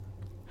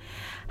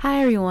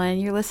Hi, everyone.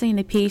 You're listening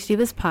to PhD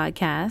This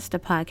Podcast, a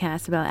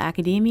podcast about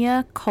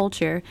academia,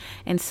 culture,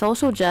 and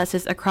social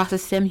justice across the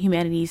STEM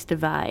humanities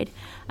divide.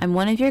 I'm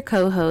one of your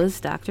co-hosts,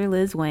 Dr.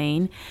 Liz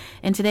Wayne,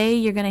 and today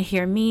you're going to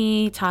hear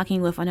me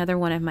talking with another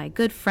one of my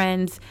good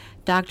friends,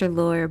 Dr.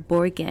 Laura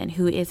Boykin,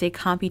 who is a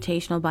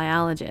computational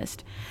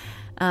biologist.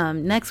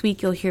 Next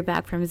week, you'll hear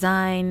back from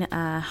Zine.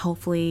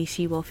 Hopefully,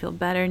 she will feel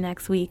better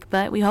next week,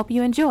 but we hope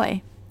you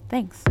enjoy.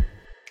 Thanks.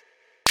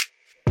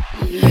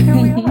 Here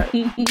we are.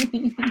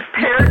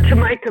 Paired to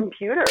my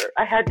computer.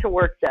 I had to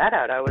work that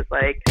out. I was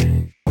like,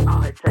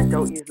 oh, it said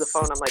don't use the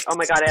phone. I'm like, oh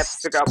my God, I have to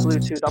figure out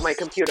Bluetooth on my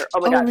computer.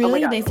 Oh my God. Really? Oh my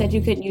God. They said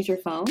you couldn't use your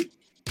phone?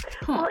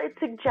 Well, it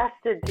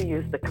suggested to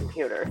use the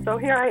computer. So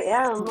here I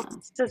am,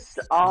 just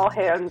all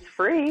hands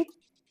free.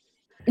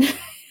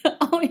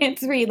 All hands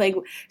free.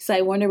 So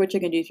I wonder what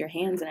you're going to do with your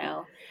hands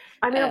now.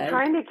 I mean, I'm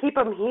trying to keep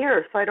them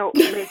here so I don't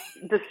make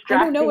distracting I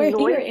don't know where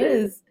noises. Here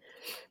is.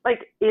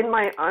 Like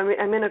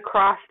I'm in a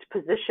crossed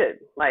position.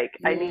 Like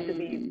I need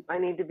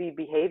to be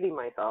behaving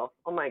myself.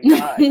 Oh my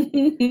God.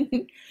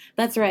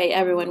 That's right,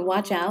 everyone.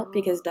 Watch out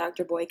because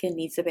Dr. Boykin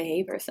needs to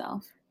behave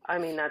herself. I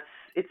mean,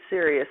 it's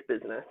serious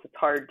business. It's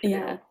hard to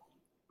do.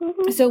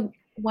 Mm-hmm. So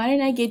why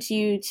don't I get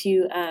you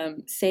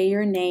to say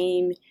your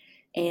name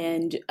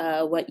and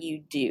what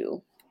you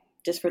do,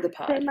 just for the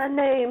pod. Say my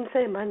name.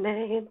 Say my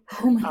name.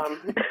 Oh my God.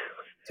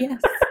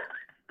 Yes.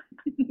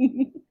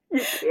 You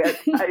can't.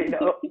 I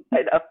know.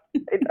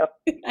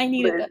 I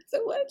needed that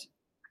so much.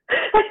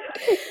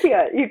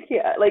 You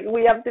can't. Like,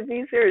 we have to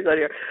be serious on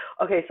here.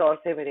 Okay, so I'll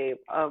say my name.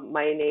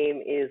 My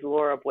name is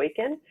Laura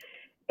Boykin,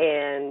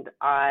 and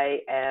I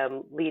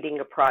am leading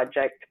a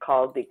project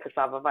called the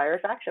Cassava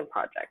Virus Action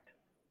Project.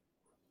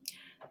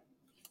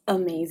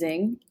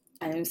 Amazing.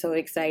 I'm so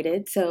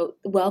excited. So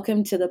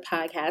welcome to the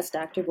podcast,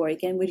 Dr.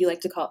 Boykin. Would you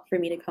like for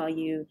me to call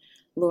you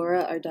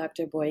Laura or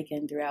Dr.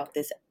 Boykin throughout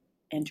this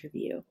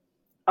interview?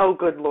 Oh,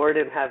 good Lord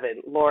in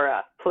heaven.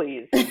 Laura,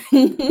 please. All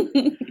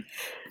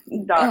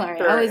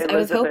right. I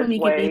was hoping we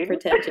could be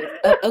pretentious.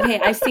 Okay,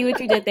 I see what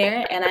you did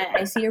there, and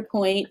I see your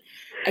point.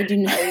 I do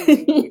not.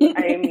 This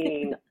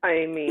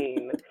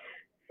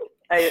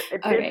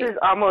is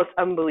almost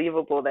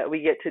unbelievable that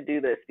we get to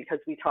do this because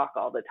we talk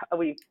all the time.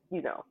 We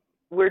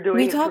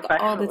talk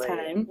all the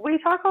time. We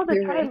talk all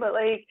the time, but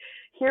like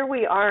here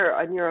we are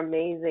on your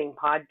amazing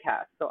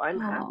podcast. So I'm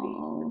happy.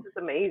 This is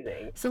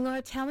amazing. So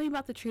Laura, tell me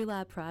about the Tree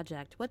Lab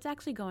project. What's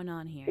actually going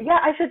on here? Yeah,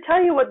 I should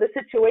tell you what the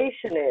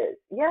situation is.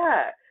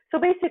 Yeah. So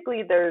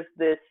basically there's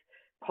this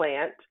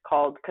plant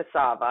called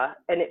cassava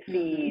and it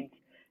feeds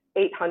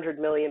 800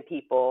 million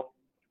people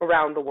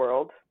around the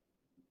world.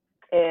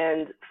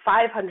 And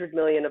 500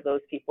 million of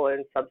those people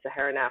in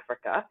sub-Saharan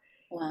Africa.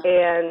 Wow.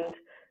 And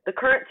the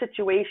current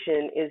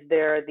situation is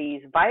there are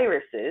these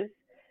viruses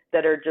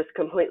that are just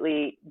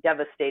completely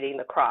devastating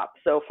the crop.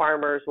 So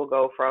farmers will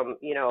go from,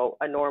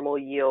 a normal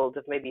yield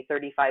of maybe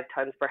 35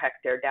 tons per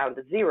hectare down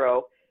to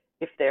zero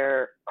if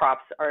their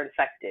crops are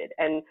infected.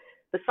 And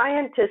the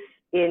scientists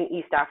in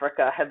East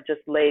Africa have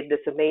just laid this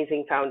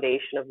amazing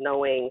foundation of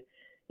knowing,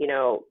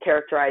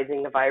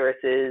 characterizing the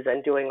viruses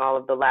and doing all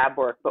of the lab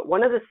work. But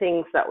one of the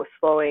things that was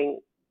slowing,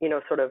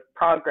 sort of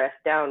progress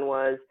down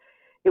was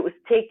it was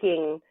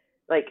taking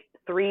like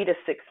 3 to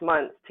 6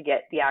 months to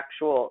get the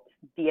actual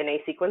DNA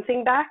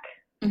sequencing back.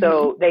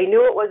 So they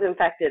knew it was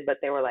infected, but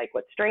they were like,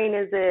 what strain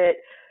is it?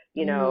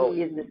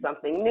 Is this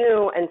something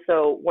new? And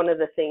so one of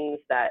the things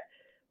that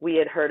we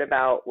had heard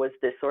about was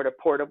this sort of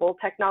portable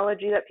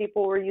technology that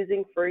people were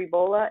using for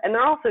Ebola. And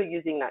they're also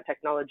using that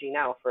technology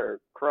now for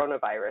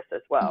coronavirus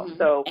as well.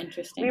 So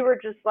we were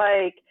just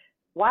like,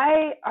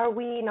 why are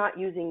we not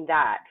using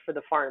that for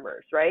the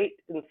farmers, right?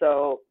 And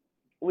so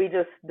we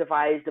just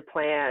devised a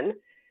plan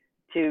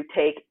to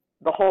take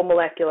the whole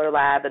molecular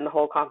lab and the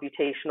whole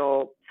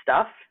computational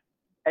stuff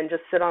and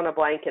just sit on a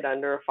blanket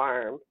under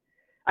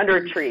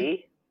a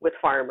tree with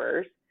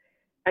farmers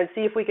and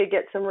see if we could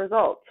get some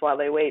results while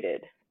they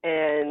waited.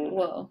 And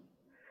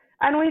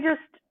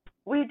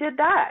we did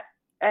that.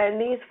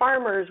 And these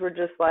farmers were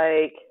just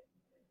like,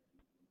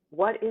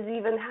 what is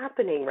even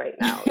happening right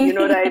now? You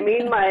know what I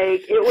mean?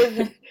 Like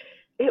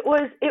it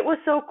was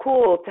so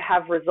cool to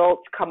have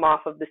results come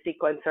off of the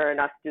sequencer and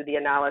us do the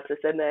analysis.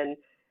 And then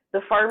the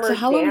farmers. So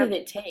how long did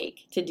it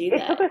take to do that?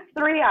 It took us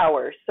 3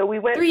 hours. So we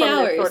went 3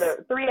 hours. This sort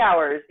of 3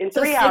 hours. In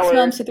so 3 hours. 6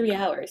 months to 3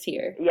 hours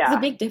here. Yeah. It's a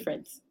big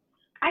difference.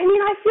 I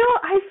mean, I feel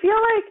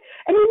like,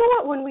 and you know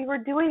what, when we were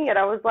doing it,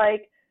 I was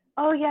like,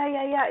 oh yeah.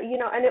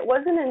 And it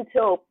wasn't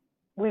until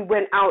we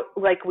went out,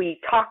 like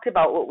we talked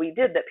about what we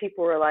did that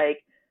people were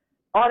like,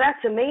 oh,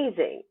 that's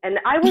amazing. And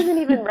I wasn't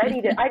even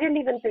ready I didn't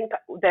even think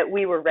that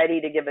we were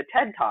ready to give a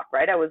TED talk,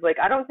 right? I was like,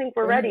 I don't think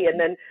we're ready. And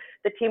then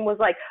the team was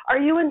like, are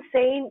you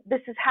insane?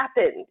 This has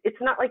happened.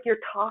 It's not like you're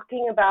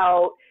talking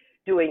about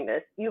doing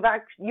this. You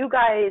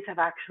guys have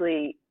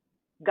actually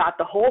got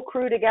the whole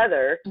crew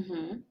together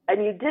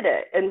and you did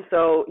it. And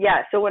so,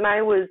 so when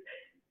I was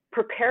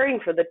preparing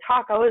for the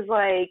talk, I was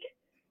like,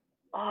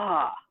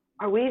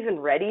 are we even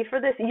ready for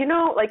this?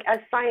 Like as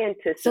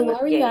scientists. So why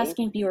were you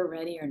asking if you were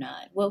ready or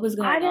not? What was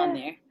going on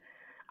there?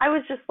 I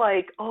was just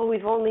like, oh,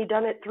 we've only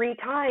done it 3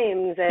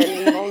 times and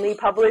we've only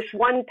published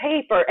one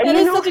paper. And That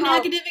you is know such an how,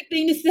 academic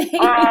thing to say.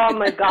 oh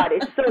my God,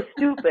 it's so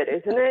stupid,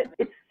 isn't it?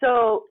 It's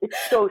so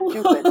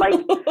stupid. Like,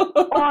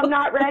 oh, I'm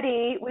not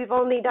ready. We've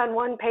only done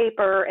one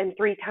paper and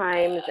 3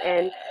 times.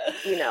 And,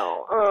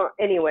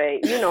 anyway,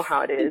 you know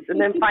how it is.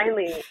 And then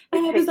finally I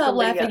it have to takes stop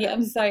somebody laughing. else.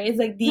 I'm sorry. It's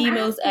like You the have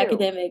most to.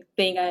 academic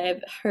thing I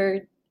have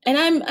heard. And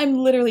I'm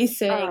literally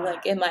sitting Uh,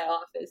 like in my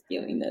office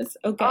doing this.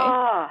 Okay.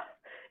 Ah,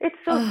 it's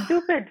so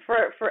stupid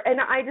and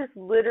I just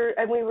literally,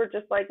 and we were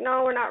just like,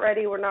 no, we're not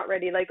ready. We're not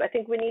ready. Like, I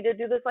think we need to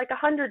do this like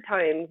 100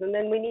 times, and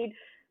then we need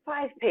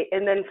 5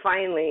 and then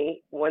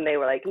finally, when they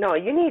were like, no,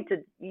 you need to,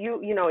 you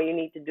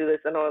need to do this,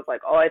 and I was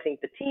like, oh, I think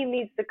the team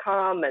needs to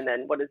come, and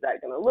then what is that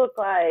going to look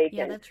like?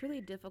 Yeah, And that's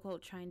really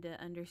difficult trying to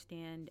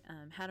understand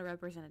how to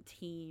represent a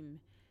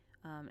team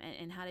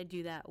and how to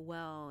do that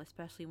well,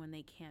 especially when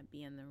they can't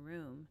be in the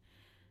room.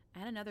 I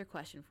had another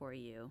question for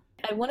you.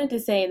 I wanted to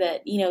say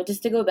that,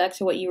 just to go back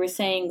to what you were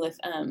saying with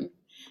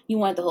you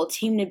want the whole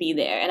team to be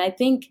there. And I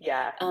think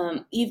yeah,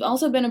 you've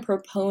also been a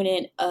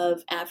proponent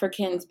of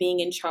Africans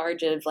being in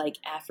charge of like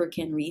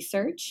African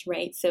research,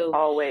 right? So,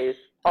 always,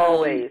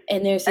 always,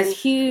 and there's this and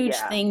huge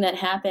yeah, thing that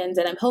happens,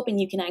 and I'm hoping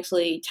you can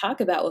actually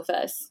talk about with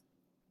us.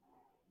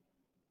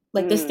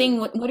 Like this mm, thing,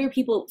 what are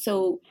people,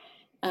 so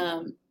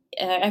um,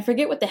 I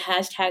forget what the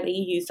hashtag that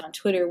you used on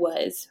Twitter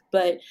was,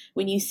 but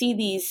when you see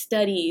these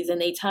studies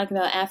and they talk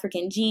about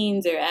African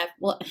genes or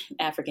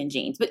African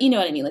genes, but you know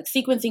what I mean, like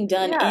sequencing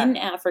done yeah, in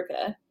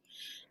Africa,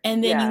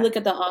 and then you yeah, look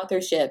at the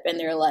authorship and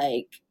they're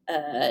like,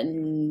 yeah,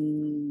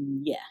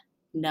 yeah,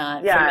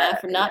 not yeah.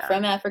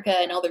 from Africa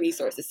and all the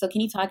resources. So can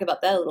you talk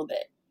about that a little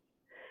bit?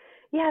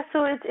 Yeah,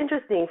 so it's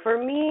interesting.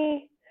 For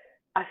me,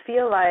 I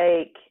feel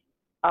like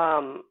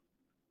um,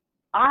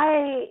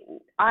 I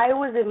I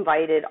was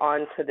invited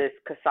onto this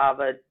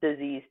cassava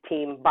disease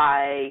team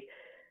by,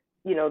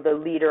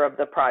 the leader of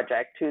the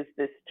project, who's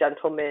this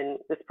gentleman,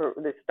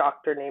 this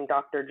doctor named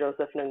Dr.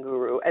 Joseph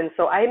Nguru. And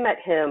so I met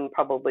him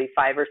probably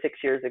 5 or 6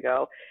 years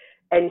ago,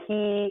 and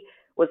he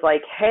was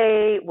like,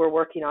 "Hey, we're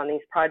working on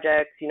these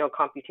projects.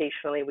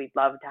 Computationally, we'd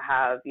love to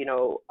have,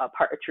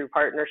 a true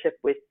partnership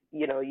with,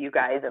 you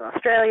guys in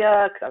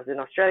Australia, because I was in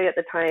Australia at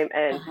the time, Uh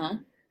and huh.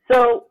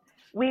 so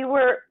we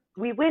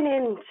went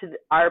into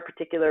our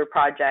particular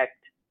project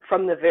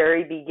from the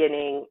very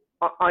beginning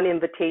on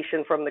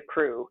invitation from the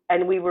crew,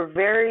 and we were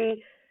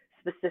very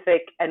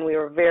specific and we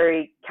were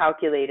very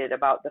calculated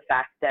about the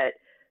fact that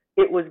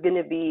it was going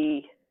to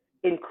be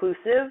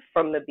inclusive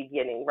from the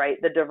beginning, right?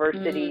 The Mm,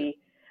 diversity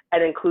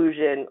and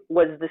inclusion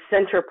was the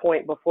center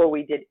point before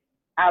we did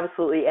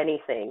absolutely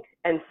anything.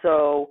 And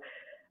so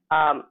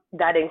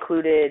that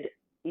included,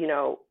 you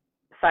know,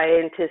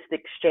 scientists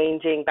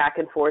exchanging back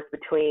and forth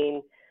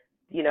between,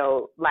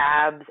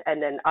 labs,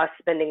 and then us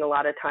spending a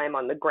lot of time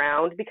on the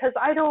ground, because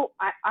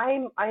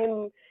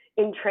I'm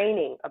in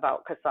training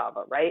about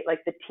cassava, right? Like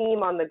the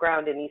team on the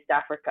ground in East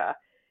Africa,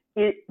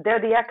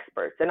 they're the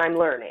experts and I'm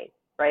learning,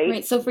 right?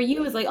 right. So for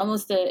you, it's like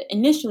almost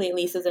initially, at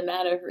least as a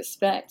matter of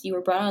respect, you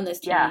were brought on this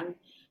Yeah. team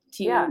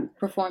Yeah. to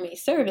perform a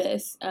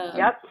service.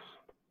 Yep.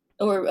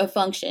 Or a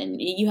function.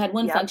 You had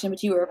one Yep. function,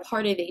 but you were a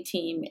part of a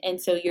team,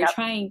 and so Yep.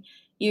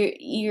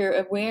 you're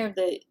aware of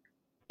the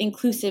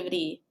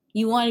inclusivity.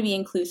 You want to be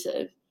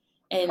inclusive,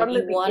 and From the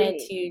you wanted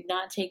beginning. to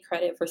not take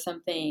credit for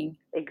something.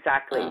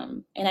 Exactly.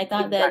 And I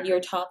thought that Exactly. your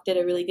talk did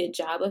a really good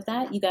job of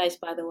that. You guys,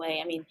 by the way,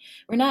 I mean,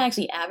 we're not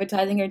actually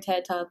advertising her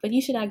TED talk, but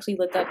you should actually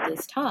look up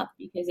this talk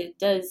because it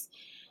does.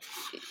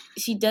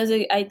 She does,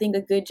 I think,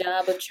 a good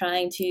job of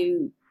trying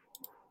to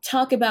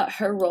talk about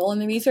her role in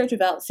the research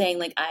without saying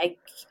like I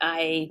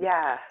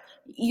Yeah.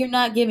 you're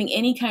not giving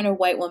any kind of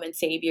white woman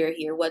savior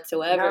here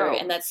whatsoever, No.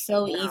 and that's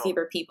so easy No.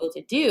 for people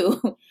to do.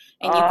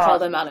 And you Oh, call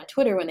them out on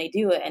Twitter when they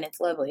do it, and it's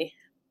lovely.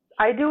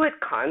 I do it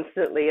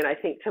constantly, and I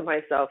think to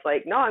myself,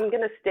 like, no, I'm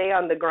gonna stay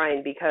on the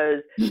grind,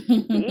 because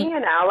being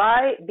an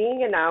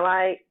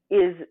ally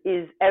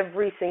is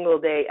every single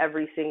day,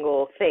 every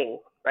single thing,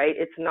 right?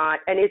 It's not,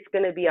 and it's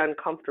gonna be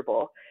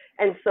uncomfortable.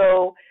 And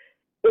so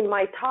in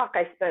my talk,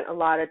 I spent a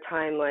lot of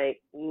time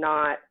like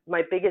not.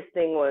 My biggest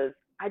thing was,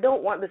 I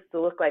don't want this to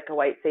look like a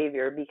white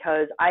savior,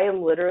 because I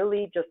am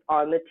literally just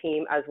on the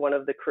team as one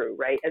of the crew,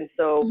 right? And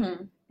so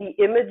Hmm. the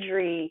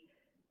imagery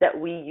that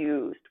we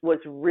used was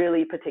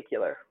really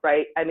particular,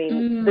 right? I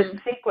mean, the Hmm.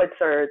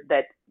 sequencer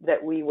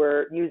that we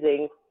were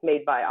using,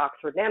 made by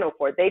Oxford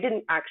Nanopore, they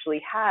didn't actually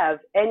have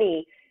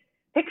any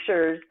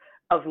pictures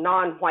of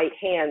non-white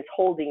hands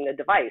holding the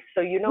device.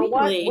 So you know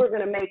what? We're Really?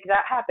 going to make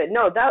that happen.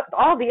 No, that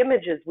all the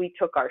images we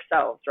took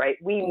ourselves, right?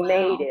 We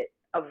made Wow. it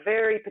a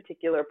very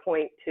particular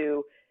point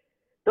to,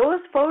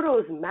 those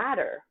photos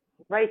matter,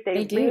 right?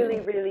 They They really,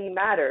 do. really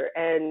matter.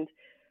 And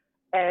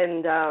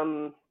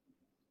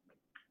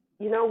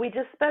we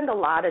just spend a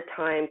lot of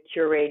time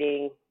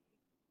curating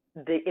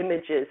the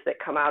images that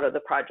come out of the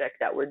project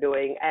that we're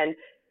doing. And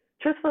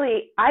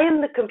truthfully, I am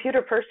the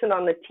computer person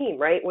on the team,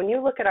 right? When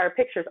you look at our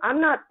pictures,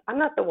 I'm not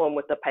the one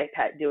with the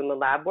pipette doing the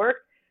lab work.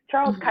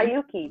 Charles Hmm.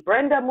 Kayuki,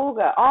 Brenda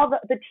Muga, all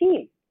the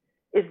team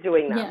is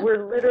doing that. Yeah.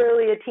 We're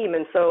literally a team.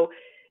 And so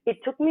it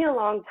took me a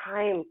long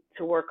time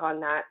to work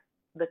on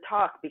the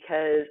talk,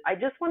 because I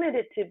just wanted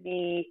it to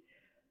be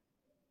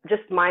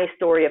just my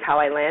story of how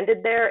I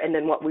landed there and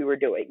then what we were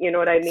doing. You know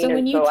what I So mean? And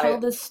when you so tell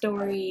this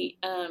story,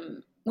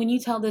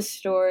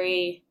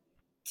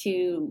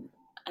 to,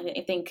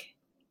 I think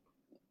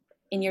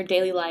in your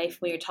daily life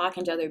when you're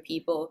talking to other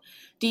people,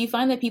 do you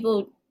find that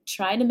people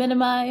try to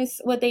minimize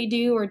what they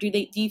do, or do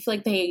you feel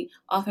like they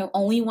often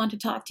only want to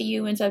talk to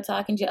you instead of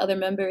talking to other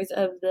members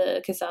of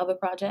the Cassava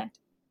Project?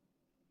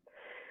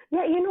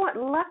 yeah, you know what?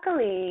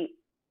 Luckily,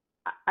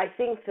 I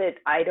think that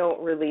I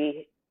don't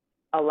really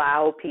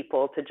allow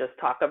people to just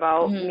talk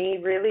about Mm-hmm. me,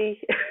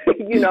 really.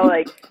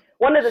 Like,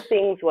 one of the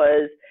things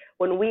was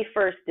when we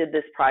first did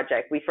this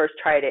project, we first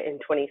tried it in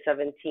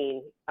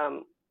 2017,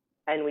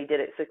 and we did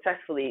it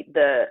successfully.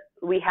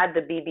 We had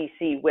the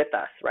BBC with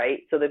us, right?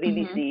 So the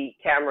Mm-hmm. BBC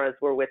cameras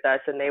were with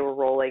us, and they were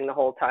rolling the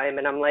whole time.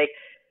 And I'm like,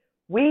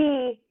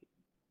 we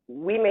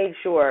made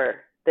sure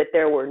that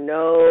there were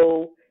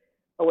no,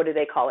 what do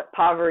they call it,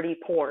 poverty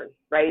porn,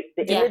 right?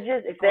 The Yeah.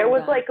 images, if there Oh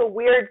was God. like a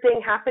weird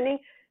thing happening,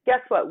 guess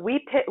what?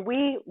 We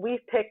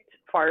picked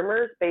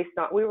farmers based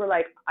on, we were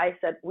like, I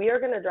said, we are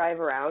going to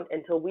drive around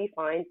until we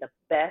find the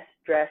best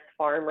dressed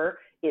farmer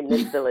in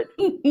this village,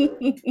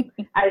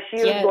 as she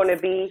was Yes. going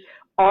to be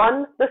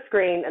on the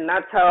screen. And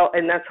that's how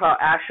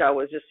Asha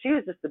was just, she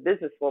was just a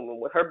businesswoman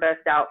with her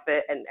best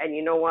outfit. And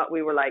you know what?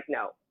 We were like,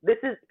 no, this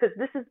is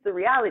the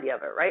reality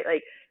of it, right?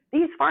 Like,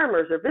 these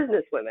farmers are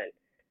businesswomen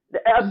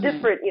of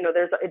different,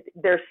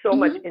 there's so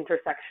much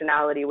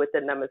intersectionality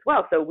within them as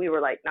well. So we were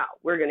like, no,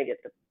 we're going to get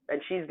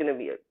and she's going to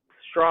be a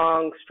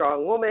strong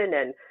woman,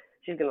 and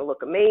she's going to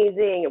look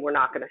amazing, and we're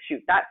not going to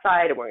shoot that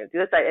side, and we're going to do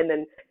this side. And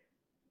then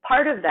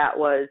part of that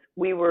was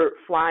we were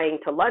flying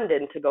to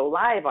London to go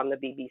live on the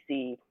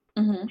BBC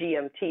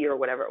GMT or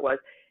whatever it was.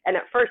 And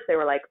at first they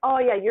were like, oh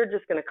yeah, you're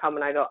just going to come.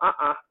 And I go,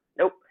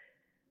 nope,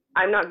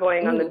 I'm not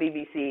going on the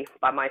BBC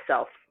by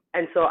myself.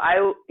 And so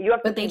you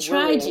have to. But they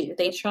tried you.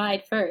 They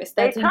tried first.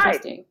 That's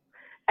interesting.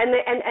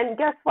 And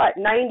guess what?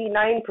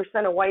 99%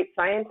 of white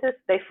scientists,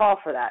 they fall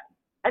for that,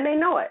 and they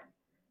know it.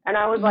 And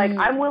I was like,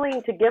 I'm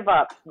willing to give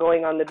up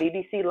going on the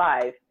BBC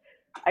Live.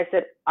 I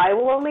said, I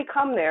will only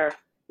come there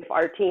if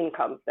our team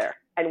comes there,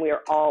 and we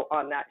are all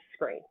on that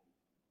screen.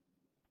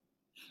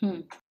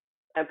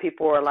 And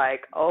people were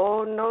like,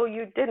 oh no,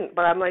 you didn't.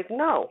 But I'm like,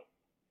 no,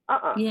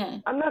 yeah,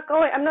 I'm not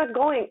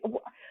going.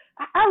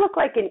 I look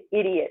like an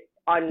idiot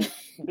on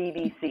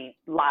BBC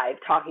Live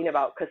talking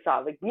about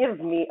cassava. Give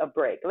me a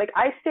break. Like,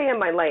 I stay in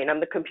my lane.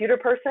 I'm the computer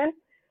person.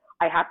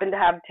 I happen to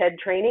have TED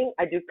training.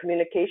 I do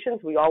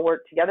communications. We all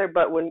work together.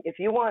 But if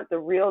you want the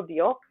real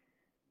deal,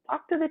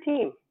 talk to the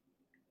team.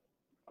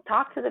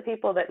 Talk to the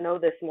people that know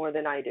this more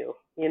than I do,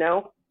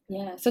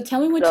 Yeah. So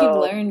tell me what you've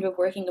learned of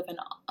working with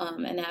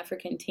an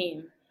African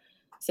team.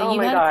 So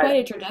you had quite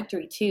a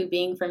trajectory too,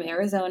 being from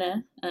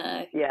Arizona,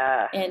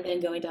 yeah, and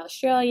then going to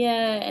Australia,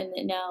 and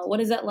then now,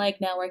 what is that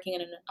like now working in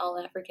an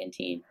all-African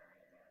team?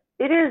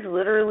 It is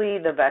literally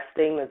the best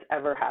thing that's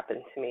ever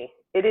happened to me.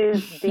 It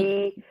is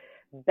the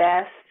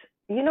best.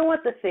 You know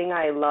what the thing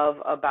I love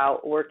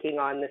about working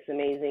on this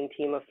amazing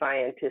team of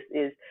scientists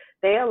is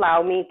they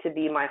allow me to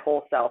be my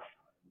whole self.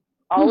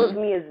 All of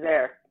me is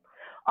there.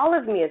 All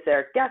of me is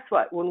there. Guess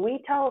what? When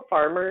we tell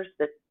farmers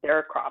that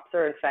their crops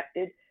are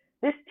infected,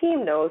 this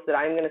team knows that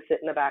I'm going to sit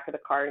in the back of the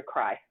car and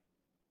cry.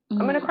 I'm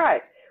going to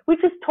cry. We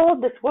just told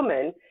this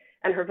woman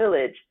and her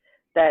village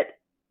that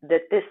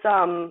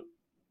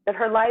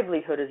her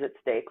livelihood is at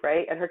stake,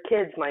 right? And her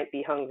kids might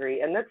be hungry,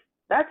 and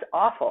that's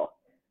awful.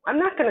 I'm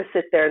not going to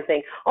sit there and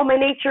think, oh, my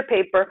nature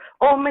paper,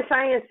 oh, my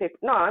science paper.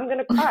 No, I'm going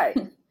to cry.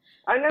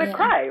 I'm going to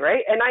cry,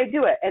 right? And I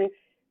do it. And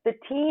the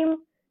team,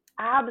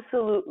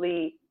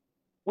 absolutely,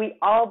 we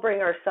all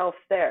bring ourselves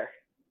there.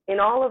 In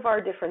all of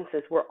our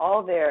differences, we're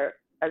all there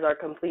as our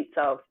complete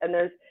selves. And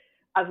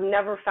I've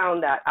never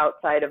found that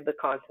outside of the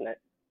continent,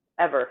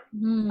 ever.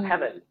 I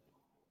haven't.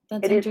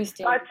 That's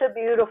interesting. It is such a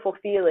beautiful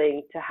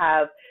feeling to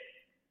have.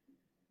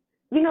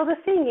 The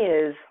thing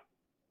is,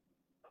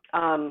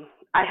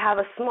 I have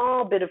a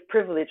small bit of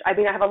privilege. I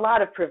mean, I have a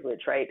lot of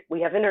privilege, right? We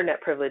have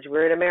internet privilege.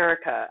 We're in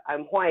America.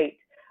 I'm white.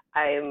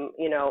 I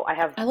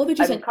have. I love that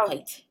you said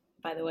white,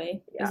 by the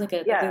way. Yeah.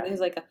 There's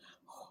like a,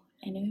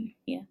 I know,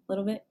 yeah, a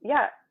little bit.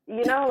 Yeah.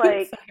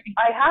 Like,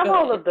 I have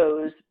all of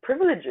those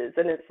privileges,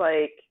 and it's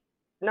like,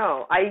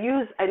 no, I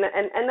use, and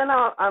then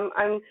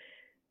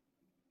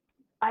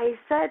I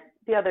said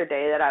the other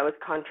day that I was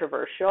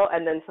controversial,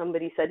 and then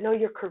somebody said, no,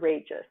 you're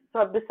courageous. So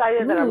I've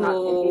decided that I'm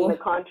not taking the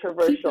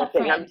controversial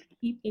thing. I'm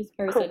keep this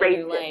person in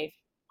your life.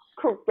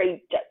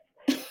 Courageous.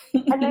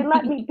 And they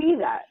let me be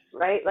that,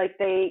 right? Like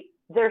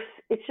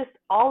it's just,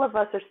 all of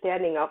us are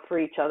standing up for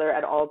each other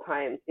at all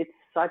times. It's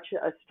such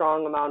a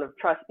strong amount of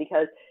trust,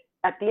 because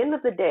at the end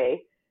of the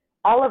day,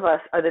 all of us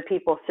are the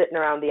people sitting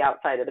around the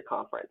outside of the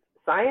conference.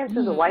 Science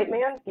is a white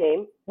man's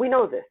game. We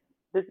know this.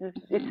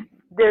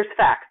 There's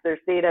facts, there's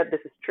data, this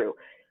is true.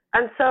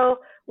 And so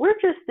we're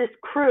just this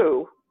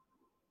crew,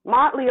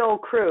 motley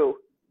old crew,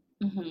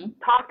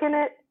 talking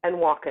it and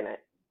walking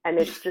it. And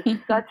it's just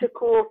such a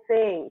cool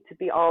thing to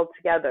be all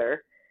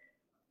together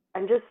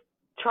and just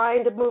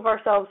trying to move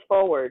ourselves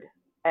forward.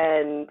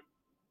 And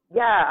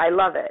yeah, I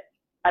love it.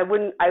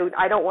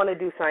 I don't want to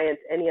do science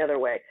any other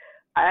way.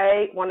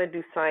 I want to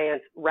do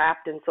science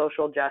wrapped in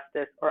social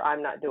justice, or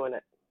I'm not doing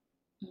it.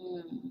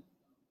 Mm,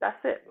 That's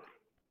it.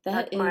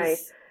 That's that my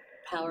is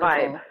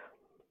vibe. powerful.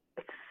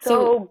 It's So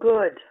so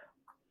good.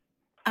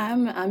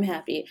 I'm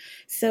happy.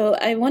 So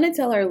I want to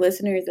tell our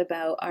listeners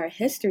about our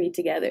history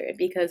together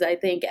because I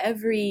think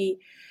every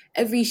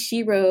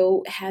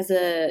shiro has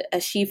a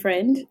she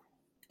friend,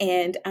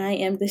 and I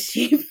am the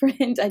she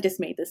friend. I just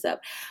made this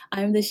up.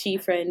 I'm the she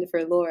friend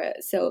for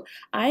Laura. So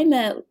I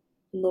met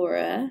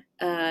Laura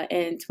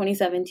in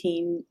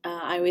 2017.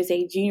 I was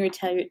a junior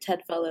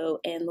TED fellow,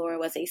 and Laura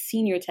was a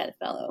senior TED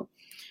fellow,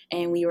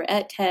 and we were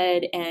at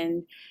TED,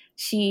 and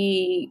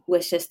she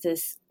was just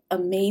this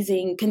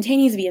amazing,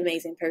 continues to be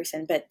amazing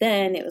person. But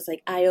then it was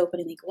like eye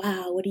opening, like,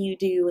 wow, what do you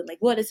do? And like,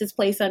 what is this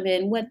place I'm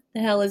in? What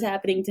the hell is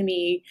happening to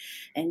me?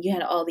 And you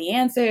had all the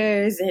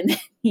answers, and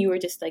you were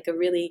just like a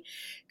really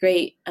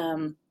great,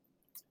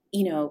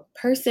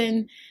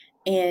 person.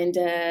 And,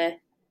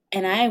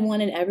 and I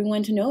wanted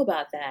everyone to know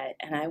about that.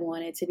 And I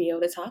wanted to be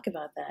able to talk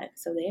about that.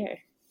 So there.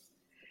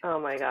 Oh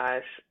my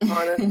gosh.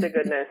 Honest to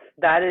goodness.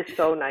 That is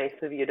so nice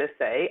of you to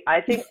say.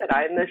 I think that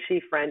I'm the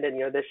she friend and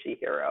you're the she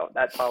hero.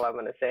 That's all I'm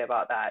going to say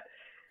about that.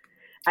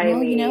 I Well,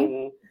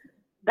 mean,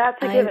 that's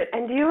a I, given.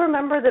 And do you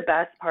remember the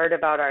best part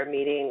about our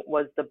meeting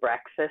was the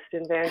breakfast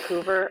in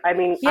Vancouver? I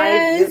mean, I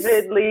yes.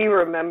 vividly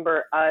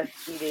remember us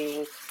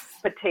eating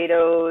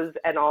potatoes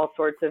and all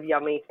sorts of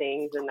yummy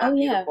things in Oh, that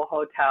yeah. beautiful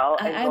hotel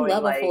and I going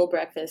love a like, full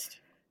breakfast.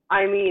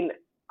 I mean,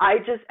 I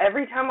just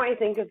every time I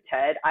think of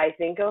Ted, I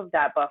think of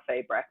that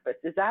buffet breakfast.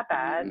 Is that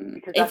bad?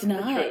 Because It's that's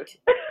the truth. not.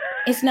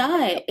 It's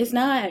not. It's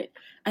not.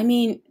 I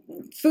mean,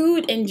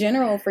 food in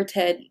general for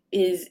Ted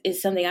is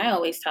something I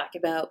always talk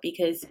about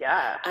because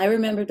Yeah. I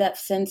remember that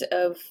sense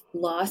of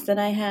loss that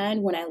I had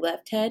when I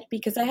left Ted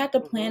because I had to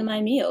plan Mhm.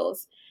 my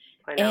meals.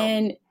 I know.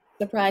 And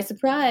surprise,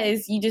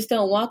 surprise, you just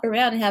don't walk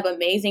around and have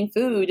amazing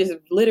food just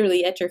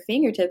literally at your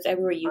fingertips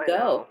everywhere you I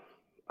know. go.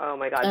 Oh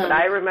my God. But Um,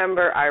 I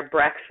remember our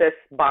breakfast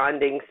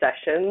bonding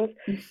sessions.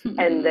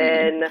 And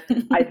then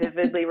I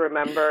vividly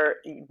remember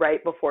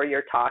right before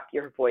your talk,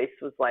 your voice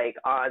was like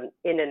on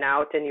in and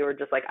out, and you were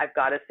just like, I've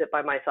got to sit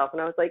by myself.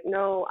 And I was like,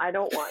 no, I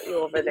don't want you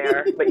over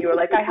there. But you were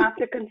like, I have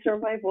to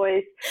conserve my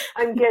voice.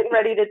 I'm getting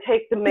ready to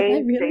take the did I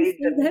main really stage.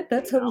 say that?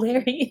 That's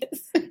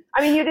hilarious.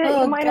 I mean, you didn't,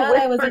 you Oh might have God,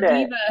 I was a whispered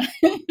it. diva.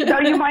 No,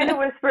 you might have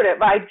whispered it,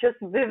 but I just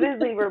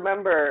vividly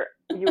remember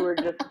we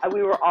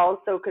were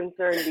all so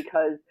concerned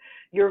because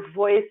your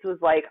voice was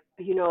like,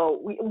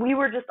 we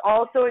were just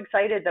all so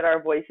excited that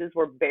our voices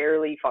were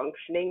barely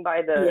functioning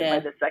by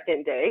Yeah. the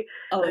second day.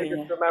 Oh And I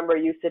just yeah. remember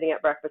you sitting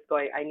at breakfast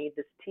going, I need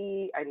this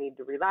tea, I need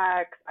to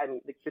relax.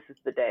 I'm like, this is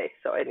the day.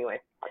 So anyway,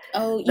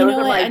 Oh, you those know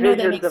are what? my I know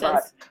that visions makes of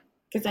us. sense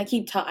because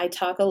I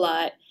talk a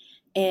lot,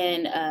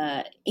 and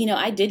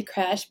I did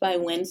crash by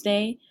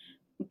Wednesday,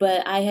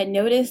 but I had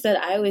noticed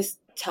that I was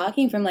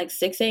talking from like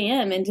 6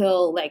 a.m.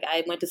 until like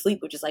I went to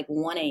sleep, which is like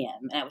 1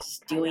 a.m. And I was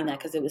just I doing that know.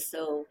 because it was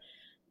so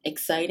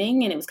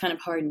exciting and it was kind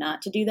of hard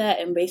not to do that.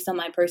 And based on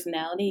my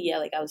personality, yeah,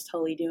 like I was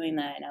totally doing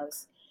that, and I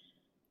was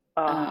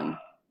Oh, um,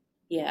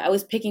 yeah, I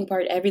was picking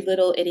apart every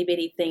little itty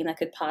bitty thing that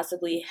could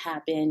possibly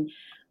happen.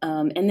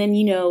 And then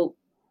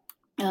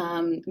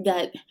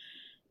that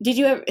did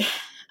you ever?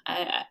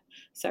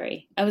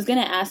 Sorry, I was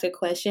gonna ask a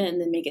question and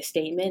then make a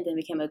statement, then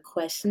became a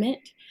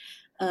questment.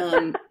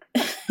 Um,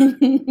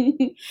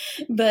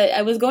 but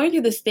I was going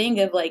through this thing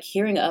of like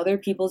hearing other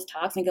people's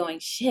talks and going,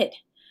 shit,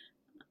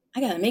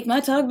 I gotta make my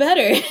talk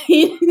better.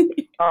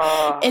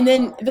 oh, And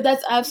then, but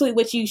that's absolutely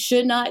what you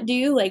should not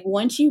do. Like,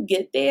 once you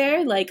get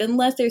there, like,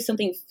 unless there's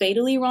something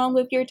fatally wrong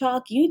with your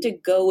talk, you need to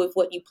go with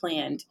what you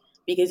planned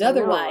because I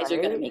know, otherwise you're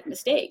gonna right? make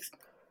mistakes.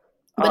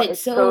 But it's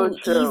It's so so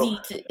true.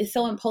 easy to, it's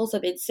so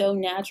impulsive, it's so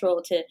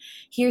natural to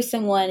hear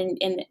someone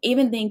and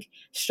even think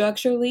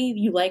structurally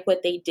you like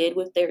what they did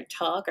with their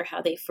talk or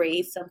how they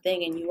phrased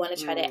something and you want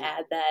to try to Mm.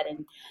 add that.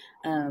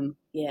 And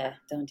yeah,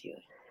 don't do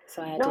it.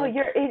 So I had No, to.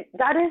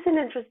 that is an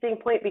interesting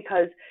point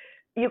because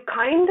you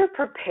kind of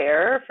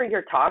prepare for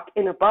your talk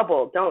in a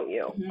bubble, don't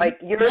you? Hmm. Like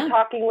you're Yeah.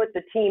 talking with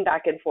the team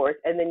back and forth,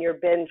 and then you're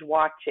binge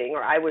watching,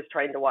 or I was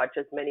trying to watch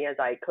as many as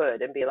I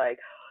could and be like,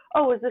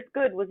 oh, was this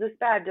good? Was this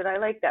bad? Did I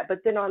like that? But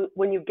then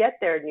when you get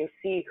there and you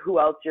see who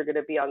else you're going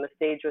to be on the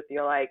stage with,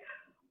 you're like,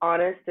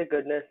 honest to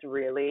goodness,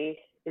 really?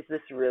 Is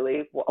this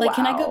really? Like,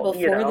 can I go Wow,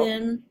 before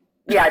them?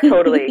 Yeah,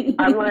 totally.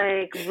 I'm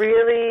like,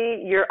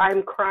 really?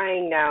 I'm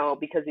crying now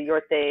because of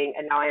your thing,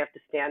 and now I have to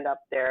stand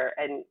up there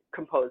and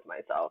compose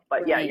myself.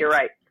 But yeah, you're Right.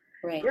 right.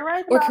 Right. You're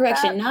right Or about that.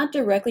 correction, not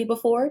directly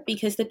before,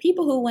 because the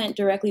people who went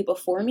directly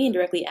before me and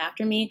directly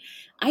after me,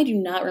 I do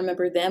not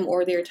remember them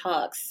or their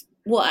talks.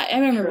 Well, I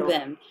remember True.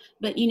 them,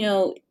 but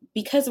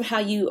because of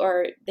how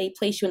they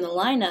place you in the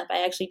lineup,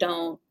 I actually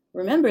don't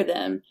remember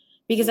them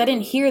because I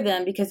didn't Mm, hear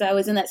them because I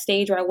was in that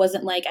stage where I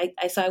wasn't like,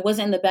 I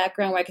wasn't in the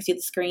background where I could see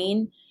the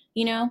screen,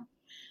 you know?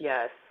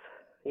 yes.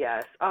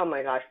 Yes. Oh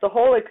my gosh. The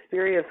whole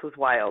experience was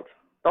wild.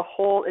 The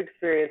whole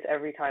experience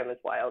every time is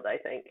wild, I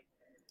think.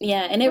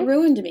 Yeah, and it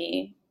ruined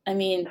me. I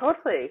mean,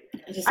 Totally.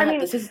 I just I thought mean,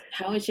 this is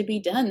how it should be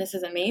done. This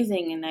is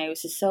amazing, and I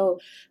was just so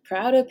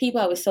proud of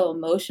people. I was so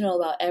emotional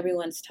about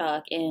everyone's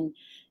talk, and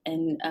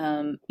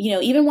you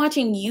know, even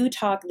watching you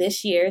talk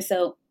this year.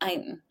 So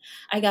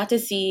I got to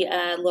see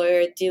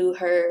Laura do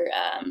her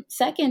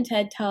second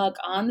TED talk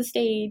on the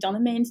stage, on the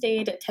main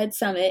stage at TED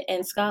Summit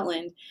in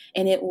Scotland,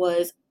 and it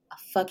was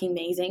fucking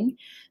amazing.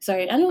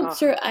 Sorry, I'm not oh,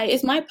 sure.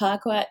 It's my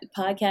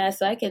podcast,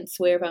 so I can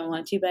swear if I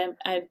want to, but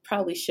I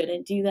probably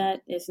shouldn't do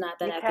that. It's not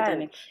that you can.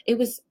 academic. It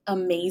was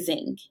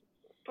amazing.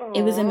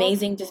 It was Aw.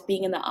 amazing just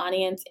being in the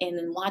audience and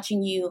then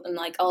watching you and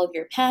like all of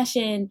your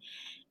passion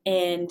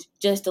and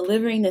just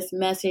delivering this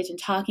message and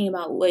talking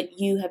about what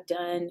you have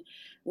done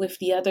with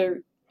the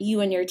other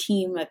you and your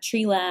team at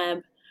Tree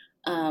Lab.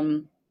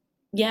 Um,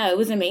 yeah, it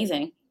was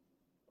amazing.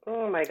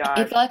 Oh my It gosh,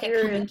 felt like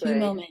a coming to seriously.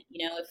 moment.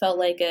 You know, it felt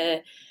like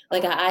a I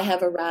Oh,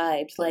 have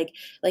arrived. Like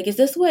is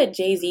this what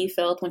Jay-Z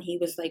felt when he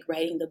was like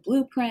writing the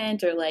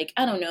blueprint, or like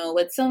I don't know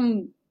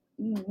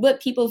what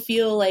people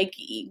feel like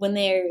when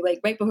they're like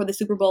right before the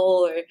Super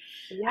Bowl, or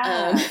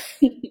um,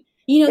 yeah,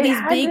 you know, it these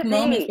had big to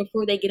moments be.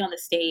 before they get on the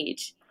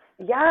stage.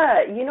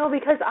 Yeah,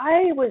 because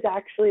I was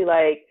actually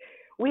like,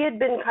 we had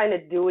been kind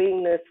of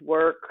doing this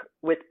work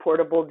with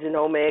portable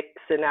genomics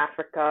in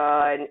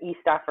Africa and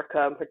East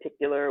Africa in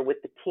particular with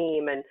the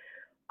team. And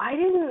I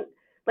didn't,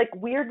 like,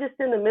 we're just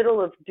in the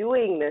middle of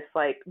doing this.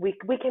 Like, we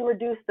can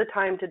reduce the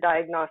time to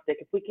diagnostic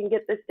if we can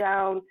get this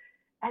down.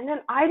 And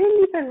then I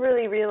didn't even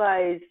really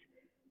realize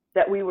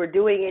that we were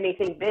doing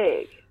anything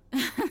big.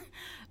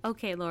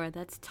 Okay, Laura,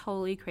 that's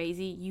totally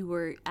crazy. You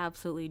were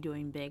absolutely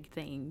doing big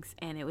things,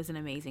 and it was an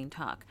amazing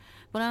talk.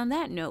 But on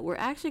that note, we're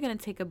actually going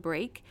to take a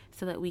break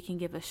so that we can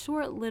give a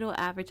short little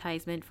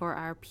advertisement for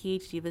our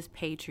PhDivas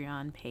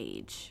Patreon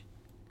page.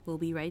 We'll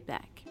be right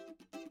back.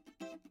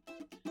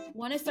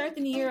 Want to start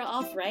the new year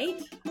off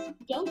right?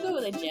 Don't go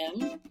to the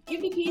gym.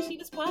 Give the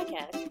PhDivas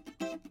podcast.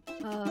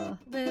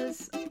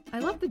 Liz, I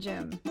love the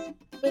gym.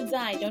 But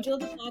Zai, don't you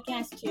love the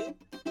podcast too?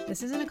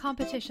 This isn't a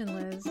competition,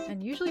 Liz,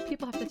 and usually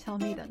people have to tell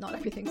me that not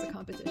everything's a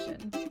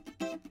competition.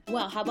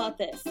 Well, how about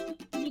this?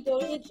 When you go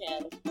to the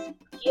gym,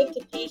 give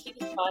to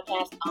PhDivas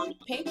podcast on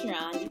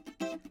Patreon.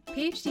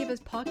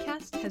 PhDivas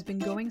podcast has been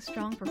going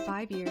strong for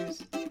 5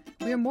 years.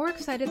 We are more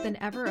excited than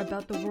ever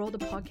about the world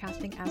of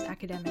podcasting as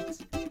academics.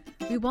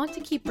 We want to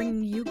keep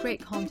bringing you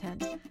great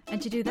content,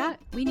 and to do that,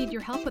 we need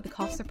your help with the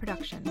cost of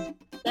production.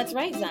 That's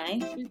right, Zai.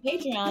 Through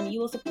Patreon, you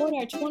will support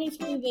our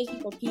 2020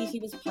 vision for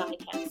PhDivas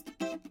podcast.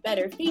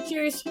 Better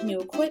features,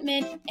 new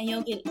equipment, and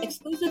you'll get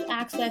exclusive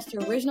access to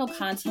original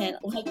content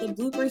like the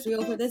bloopers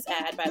reel for this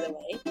ad, by the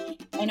way,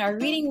 and our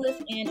reading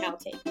list and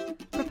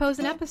outtake. Propose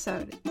an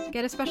episode.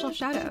 Get a special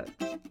shout out.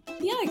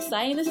 See how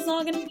exciting this is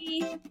all going to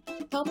be?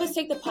 Help us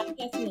take the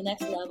podcast to the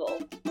next level.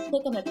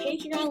 Click on the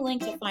Patreon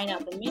link to find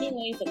out the many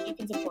ways that you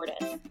can support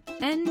us.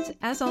 And,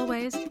 as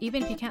always,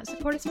 even if you can't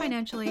support us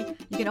financially,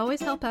 you can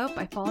always help out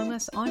by following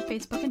us on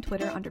Facebook and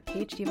Twitter under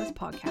PhDivas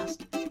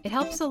Podcast. It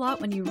helps a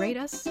lot when you rate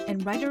us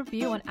and write a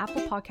review on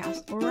Apple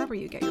Podcasts or wherever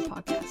you get your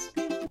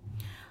podcasts.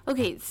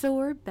 Okay, so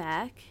we're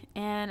back,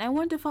 and I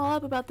wanted to follow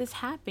up about this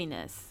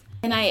happiness.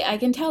 And I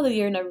can tell that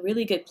you're in a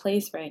really good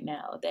place right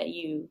now, that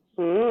you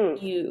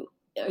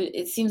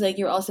it seems like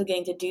you're also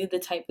getting to do the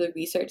type of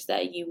research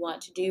that you want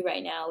to do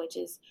right now, which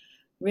is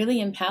really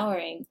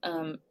empowering.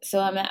 So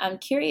I'm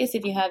curious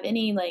if you have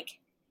any like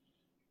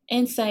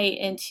insight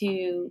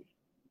into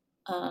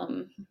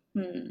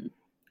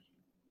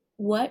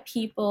what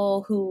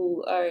people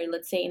who are,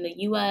 let's say, in the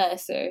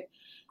U.S. or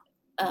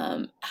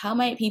how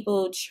might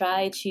people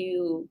try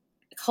to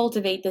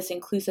cultivate this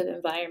inclusive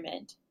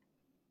environment?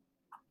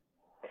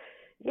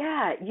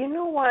 Yeah, you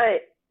know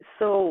what?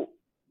 So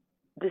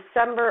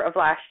December of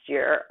last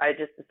year, I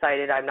just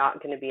decided I'm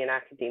not going to be in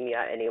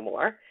academia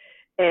anymore.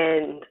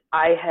 And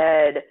I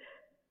had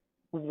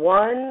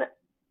won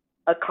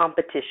a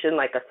competition,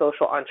 like a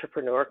social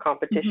entrepreneur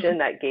competition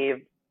that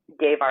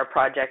gave our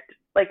project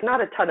like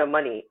not a ton of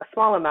money, a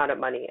small amount of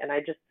money. And I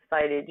just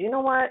decided, you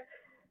know what?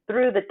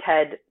 Through the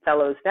TED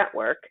Fellows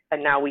Network,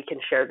 and now we can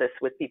share this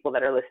with people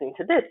that are listening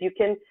to this, you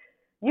can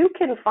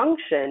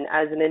function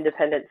as an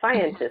independent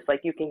scientist.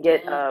 Like you can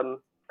get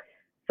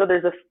so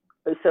there's a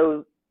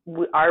so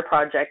our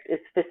project is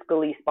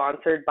fiscally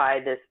sponsored by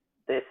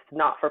this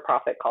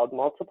not-for-profit called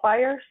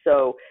Multiplier.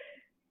 So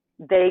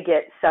they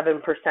get 7%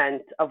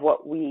 of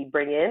what we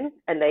bring in,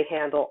 and they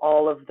handle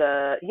all of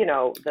the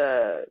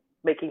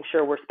making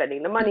sure we're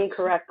spending the money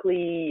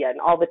correctly and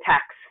all the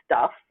tax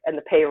stuff and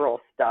the payroll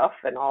stuff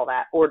and all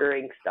that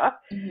ordering stuff.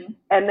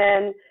 And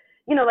then,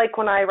 like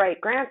when I write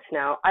grants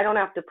now, I don't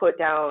have to put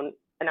down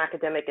an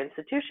academic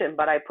institution,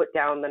 but I put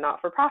down the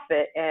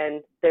not-for-profit,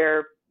 and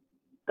they're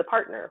the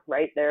partner,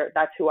 right?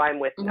 That's who I'm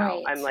with now.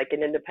 Right. I'm like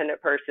an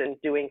independent person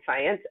doing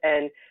science,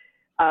 and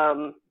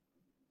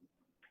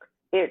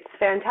it's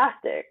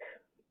fantastic.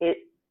 It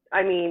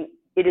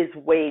is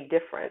way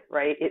different,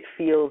 right? It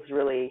feels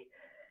really,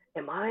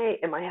 am I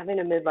having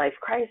a midlife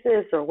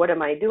crisis or what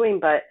am I doing?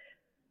 But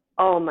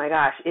oh my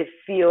gosh, it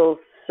feels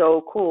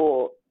so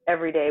cool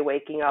every day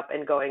waking up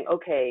and going,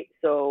 okay,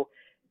 so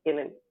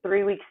in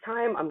 3 weeks'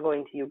 time, I'm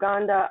going to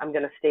Uganda. I'm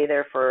going to stay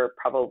there for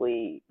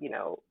probably,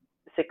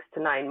 6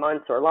 to 9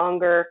 months or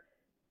longer.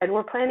 And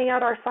we're planning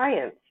out our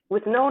science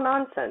with no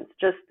nonsense.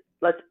 Just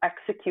let's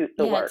execute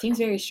the Yeah, it work. seems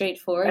very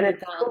straightforward And it's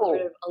without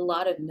cool. a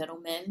lot of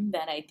middlemen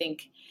that I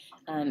think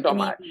So any of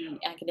much. the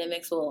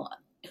academics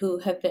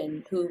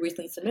who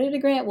recently submitted a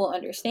grant will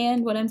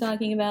understand what I'm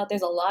talking about.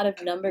 There's a lot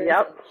of numbers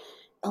Yep. and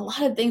a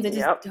lot of things that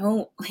just Yep.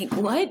 don't, like,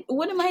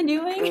 what am I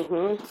doing?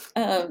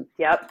 Mhm.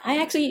 Yep.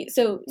 I actually,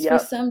 so for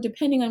Yep. some,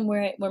 depending on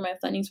where my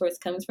funding source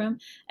comes from,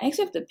 I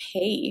actually have to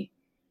pay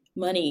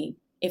money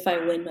if I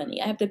win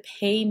money. I have to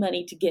pay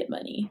money to get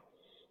money.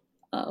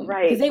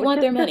 Right. Because they Which want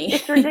is their just, money.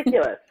 it's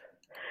ridiculous.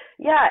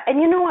 Yeah.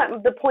 And you know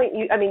what? The point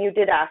you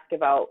did ask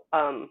about,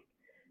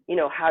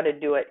 how to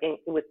do it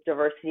with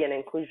diversity and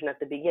inclusion at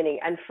the beginning.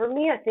 And for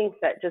me, I think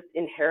that just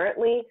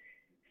inherently,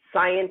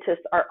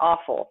 scientists are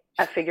awful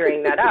at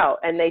figuring that out,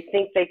 and they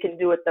think they can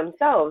do it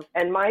themselves.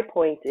 And my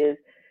point is,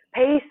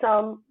 pay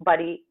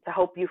somebody to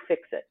help you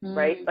fix it,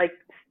 right? Like,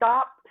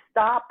 stop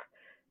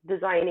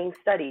designing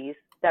studies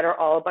that are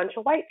all a bunch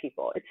of white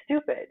people. It's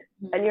stupid.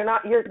 And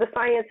the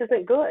science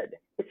isn't good.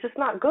 It's just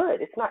not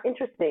good. It's not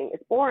interesting.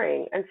 It's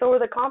boring. And so are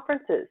the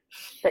conferences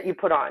that you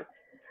put on.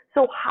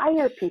 So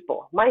hire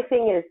people. My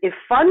thing is, if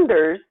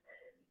funders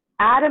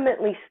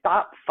adamantly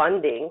stop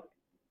funding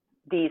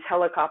these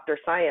helicopter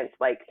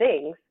science-like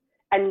things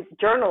and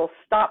journals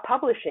stop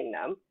publishing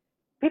them,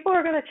 people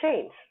are going to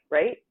change,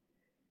 right?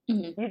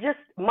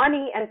 Mm-hmm.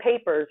 Money and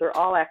papers are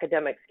all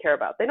academics care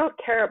about.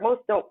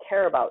 Most don't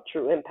care about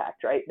true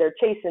impact, right? They're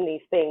chasing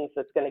these things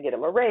that's going to get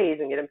them a raise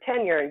and get them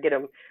tenure and get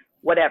them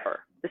whatever,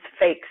 this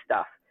fake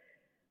stuff.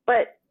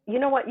 But you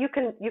know what? You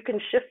can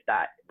shift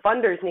that.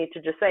 Funders need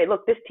to just say,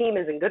 look, this team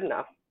isn't good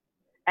enough.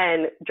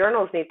 And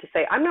journals need to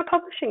say, I'm not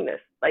publishing this.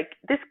 Like,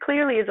 this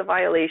clearly is a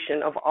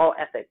violation of all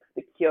ethics,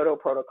 the Kyoto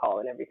Protocol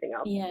and everything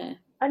else. Yeah.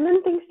 And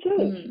then things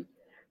change.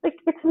 Like,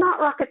 it's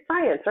not rocket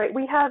science, right?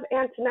 We have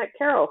Antoinette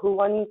Carroll, who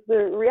runs the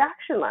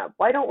Reaction Lab.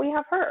 Why don't we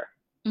have her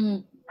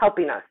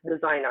helping us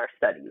design our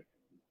studies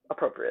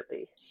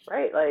appropriately,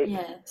 right? Like,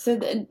 yeah. So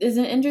there's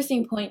an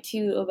interesting point,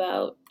 too,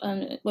 about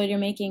what you're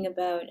making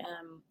about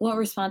what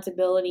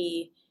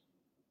responsibility,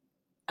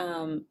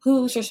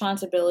 whose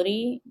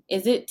responsibility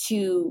is it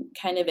to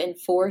kind of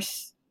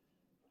enforce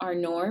our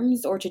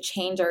norms or to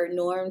change our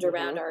norms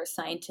around our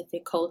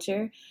scientific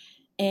culture?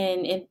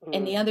 And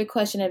the other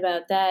question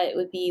about that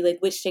would be, like,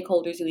 which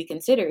stakeholders do we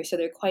consider? So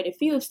there are quite a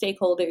few of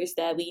stakeholders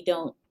that we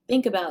don't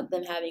think about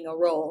them having a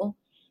role.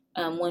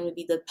 One would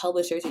be the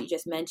publishers that you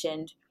just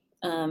mentioned,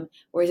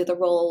 or is it the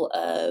role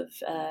of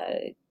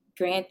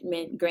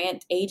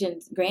granting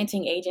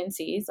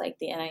agencies like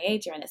the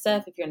NIH or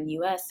NSF if you're in the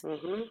U.S.,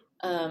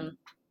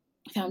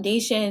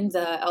 foundations,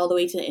 all the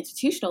way to the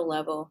institutional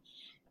level,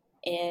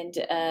 and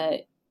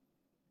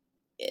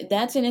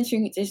that's an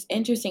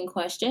interesting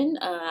question.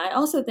 I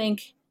also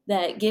think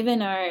that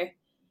given I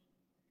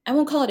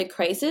won't call it a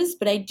crisis,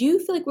 but I do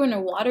feel like we're in a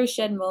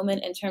watershed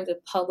moment in terms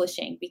of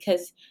publishing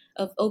because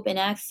of open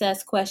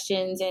access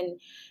questions and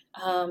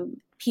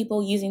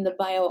people using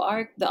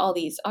all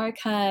these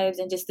archives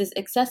and just this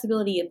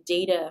accessibility of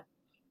data,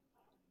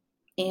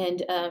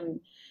 and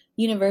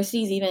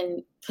universities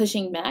even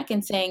pushing back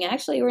and saying,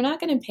 actually, we're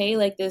not going to pay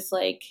like this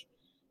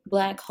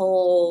black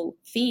hole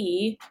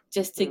fee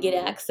just to get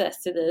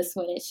access to this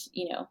when it's,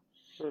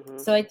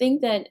 So I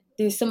think that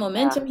there's some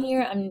momentum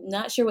here. I'm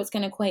not sure what's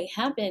going to quite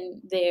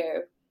happen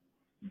there,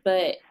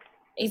 but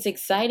it's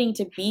exciting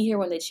to be here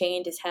when the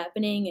change is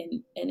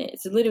happening, and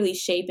it's literally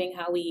shaping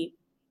how we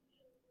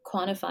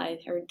quantify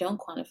or don't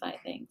quantify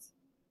things.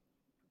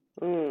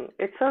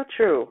 It's so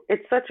true.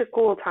 It's such a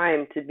cool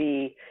time to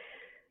be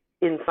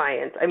in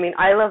science. I mean,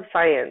 I love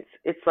science.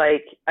 It's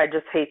like, I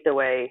just hate the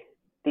way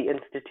the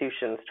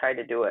institutions try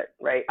to do it,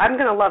 right? I'm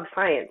going to love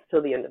science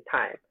till the end of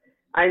time.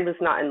 I'm just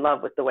not in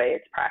love with the way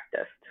it's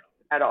practiced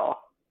at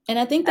all. And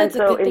I think that's a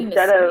good thing to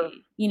say,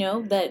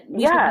 that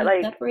we should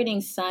be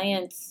separating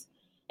science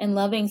and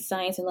loving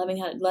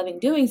loving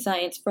doing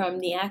science from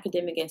the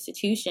academic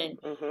institution,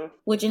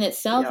 which in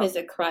itself is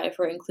a cry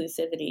for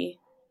inclusivity.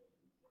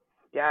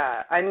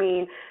 Yeah, I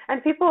mean,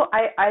 and people,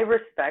 I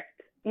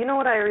respect, you know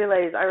what I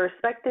realize? I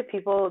respect the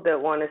people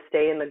that want to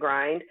stay in the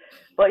grind,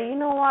 but you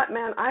know what,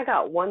 man? I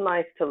got one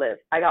life to live.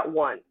 I got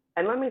one.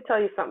 And let me tell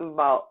you something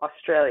about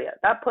Australia.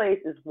 That place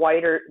is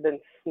whiter than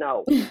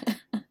snow.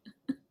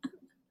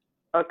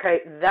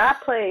 Okay,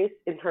 that place,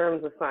 in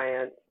terms of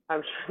science,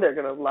 I'm sure they're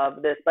going to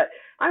love this, but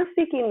I'm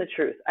speaking the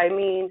truth. I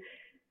mean,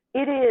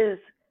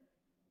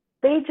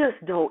 they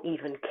just don't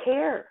even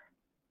care.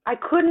 I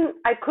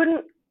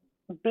couldn't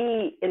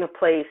be in a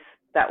place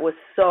that was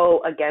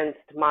so against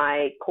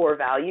my core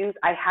values.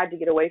 I had to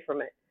get away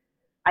from it.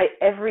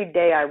 Every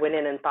day I went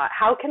in and thought,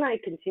 how can I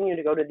continue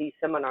to go to these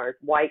seminars,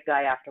 white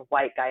guy after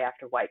white guy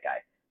after white guy?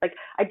 Like,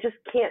 I just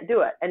can't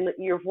do it. And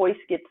your voice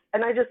gets,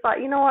 and I just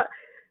thought, you know what?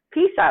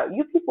 Peace out.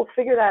 You people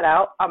figure that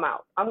out. I'm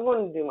out. I'm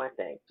going to do my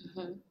thing.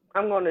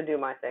 I'm going to do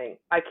my thing.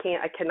 I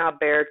cannot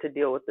bear to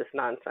deal with this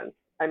nonsense.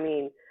 I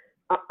mean,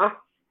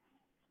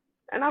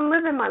 and I'm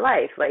living my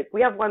life. Like,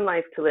 we have one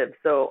life to live.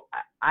 So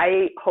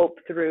I hope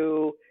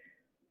through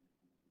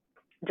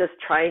just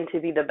trying to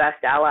be the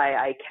best ally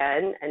I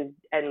can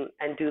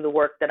and do the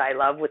work that I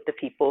love with the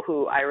people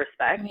who I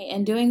respect. Right,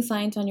 and doing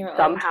science on your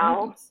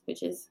somehow. own terms,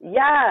 which is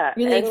Yeah.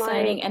 really And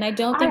exciting. like, And I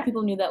don't think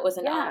people knew that was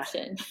an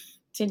option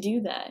to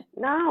do that.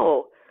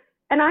 No.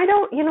 And I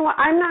don't, you know what,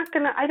 I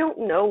don't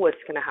know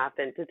what's going to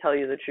happen, to tell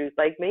you the truth.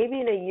 Like,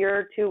 maybe in a year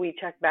or two, we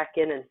check back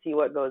in and see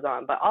what goes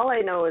on. But all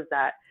I know is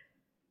that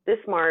this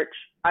March,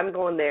 I'm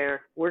going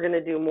there. We're going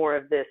to do more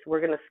of this.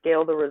 We're going to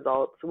scale the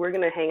results. We're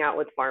going to hang out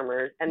with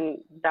farmers. And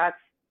that's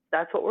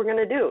what we're going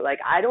to do. Like,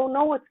 I don't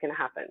know what's going to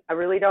happen. I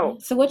really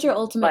don't. So what's your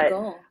ultimate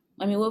goal?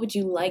 I mean, what would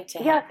you like to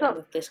happen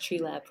with this Tree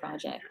Lab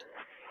project?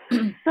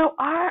 So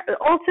our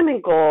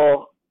ultimate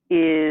goal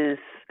is,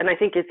 and I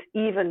think it's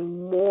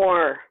even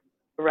more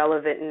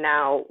relevant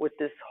now with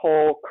this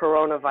whole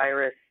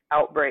coronavirus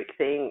outbreak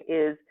thing,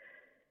 is,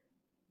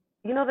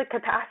 you know, the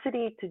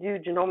capacity to do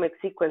genomic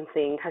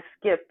sequencing has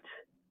skipped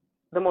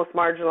the most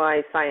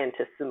marginalized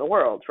scientists in the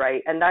world,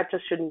 right? And that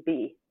just shouldn't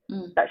be.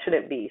 That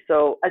shouldn't be.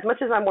 So as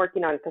much as I'm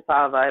working on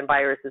cassava and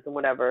viruses and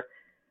whatever,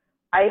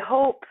 I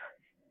hope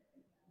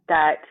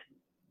that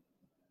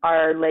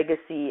our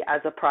legacy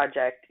as a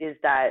project is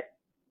that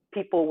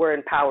people were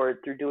empowered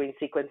through doing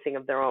sequencing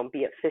of their own, be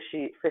it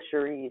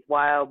fisheries,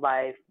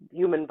 wildlife,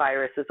 human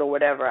viruses, or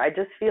whatever. I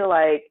just feel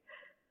like,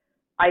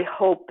 I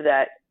hope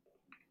that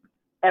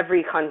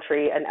every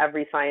country and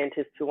every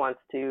scientist who wants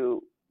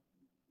to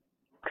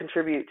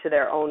contribute to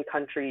their own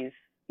country's,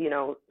 you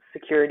know,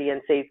 security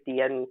and safety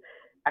and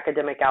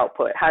academic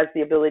output has the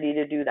ability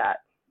to do that.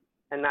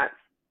 And that's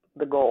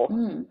the goal.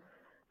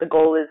 The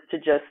goal is to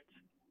just,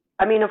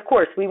 I mean, of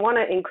course, we want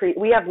to increase,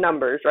 we have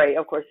numbers, right?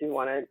 Of course, we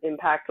want to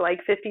impact like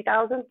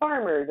 50,000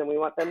 farmers and we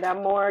want them to have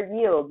more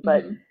yield.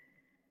 But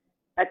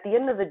at the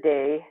end of the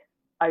day,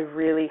 I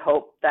really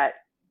hope that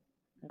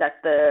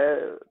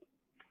there's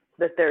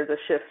a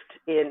shift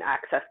in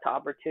access to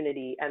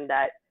opportunity, and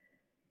that,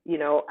 you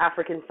know,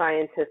 African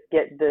scientists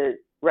get the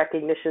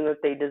recognition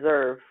that they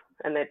deserve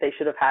and that they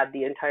should have had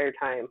the entire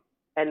time,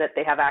 and that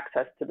they have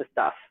access to the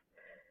stuff.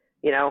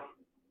 You know,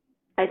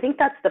 I think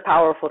that's the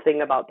powerful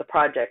thing about the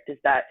project, is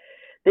that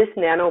this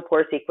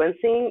nanopore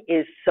sequencing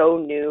is so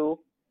new,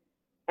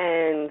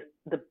 and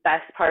the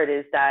best part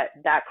is that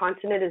that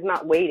continent is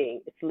not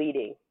waiting, it's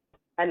leading.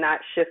 And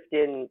that shift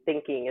in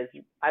thinking is,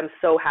 I'm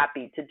so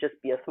happy to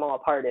just be a small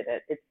part of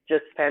it. It's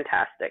just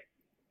fantastic.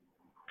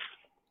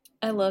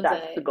 I love that.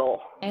 That's the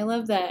goal. I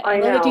love that. I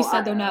love that you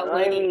said they're not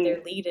waiting,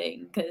 they're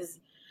leading, because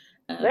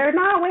they're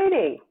not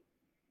waiting.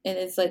 And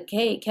it's like,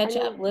 hey, catch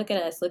up. Look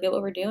at us. Look at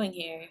what we're doing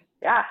here.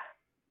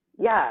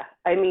 Yeah.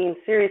 I mean,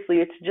 seriously,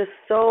 it's just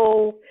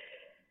so,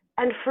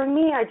 and for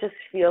me, I just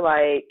feel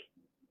like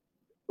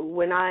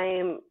when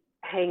I'm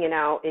hanging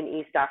out in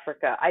East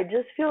Africa, I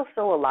just feel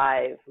so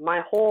alive.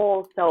 My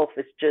whole self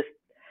is just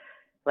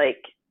like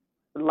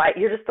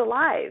you're just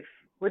alive.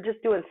 We're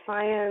just doing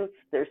science.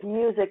 There's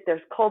music,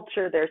 there's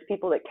culture, there's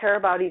people that care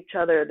about each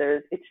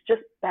other. It's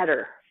just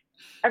better.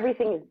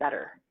 Everything is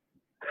better.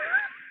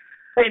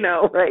 I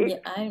know, right?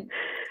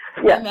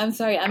 I'm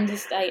sorry.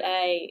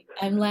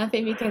 I'm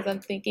laughing because I'm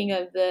thinking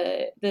of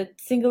the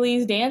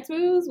Singhalese dance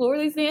moves. What were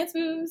these dance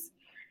moves?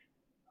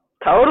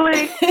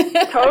 Totally.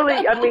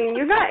 I mean,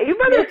 you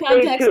better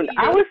stay tuned.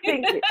 I was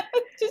thinking,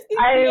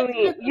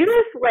 you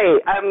just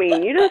wait. I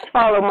mean, you just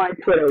follow my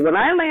Twitter. When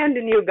I land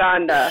in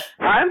Uganda,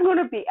 I'm going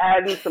to be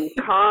adding some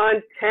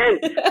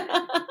content.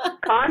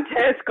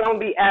 Content's going to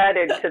be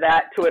added to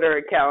that Twitter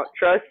account.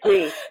 Trust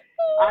me.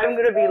 I'm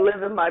going to be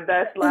living my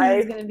best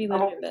life. I'm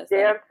dancing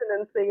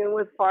and singing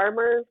with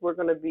farmers. We're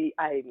going to be,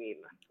 I mean,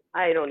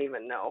 I don't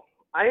even know.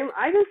 I'm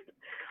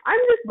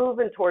just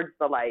moving towards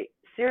the light.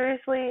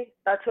 Seriously,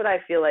 that's what I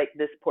feel like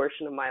this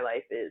portion of my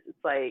life is. It's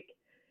like,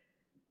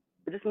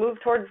 just move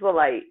towards the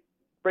light,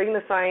 bring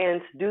the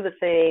science, do the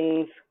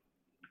things,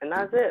 and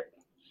that's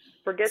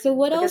it. So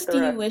what else do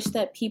you wish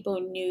that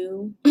people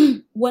knew?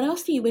 What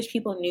else do you wish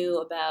people knew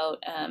about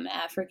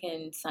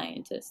African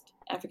scientists,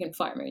 African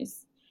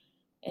farmers,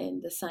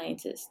 and the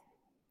scientists?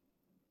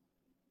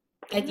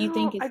 Do you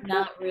think it's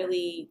not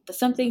really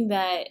something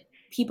that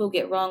people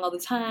get wrong all the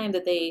time,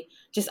 that they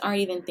just aren't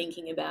even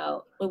thinking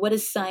about? What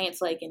is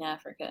science like in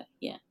Africa?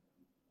 Yeah.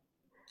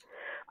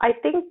 I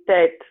think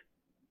that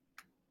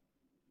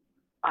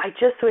I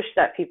just wish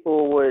that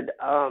people would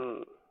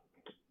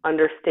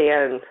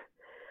understand,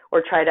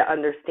 or try to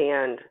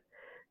understand,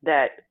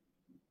 that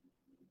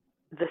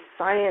the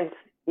science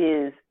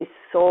is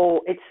so,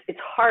 it's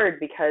hard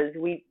because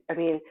we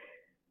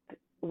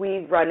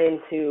run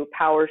into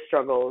power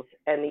struggles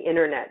and the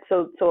internet.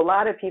 So a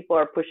lot of people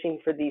are pushing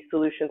for these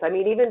solutions. I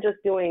mean, even just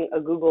doing a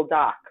Google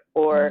Doc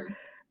or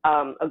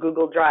a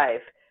Google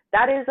Drive,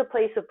 that is a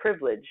place of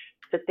privilege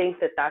to think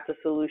that that's a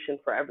solution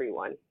for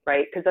everyone,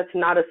 right? Because that's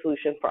not a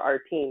solution for our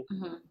team.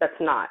 That's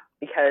not,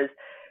 because,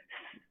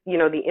 you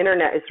know, the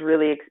internet is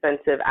really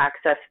expensive.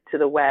 Access to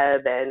the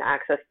web and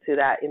access to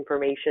that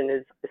information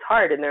is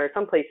hard. And there are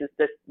some places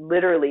that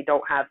literally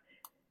don't have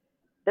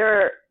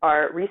there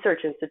are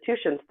research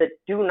institutions that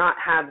do not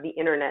have the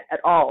internet at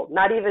all.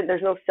 Not even,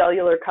 there's no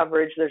cellular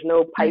coverage, there's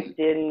no piped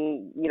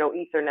in,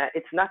 Ethernet,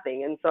 it's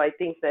nothing. And so I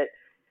think that,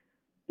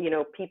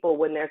 people,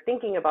 when they're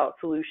thinking about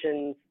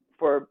solutions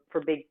for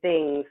big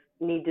things,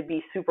 need to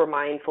be super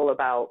mindful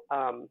about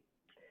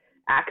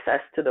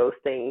access to those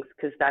things,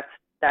 because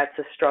that's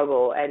a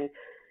struggle. And,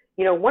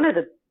 one of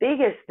the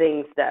biggest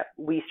things that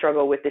we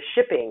struggle with is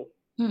shipping.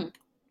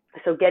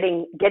 So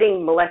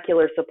getting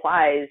molecular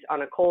supplies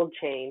on a cold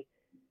chain,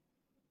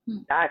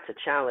 that's a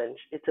challenge.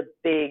 It's a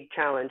big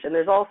challenge. And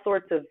there's all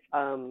sorts of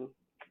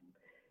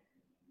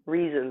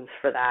reasons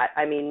for that.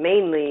 I mean,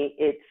 mainly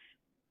it's,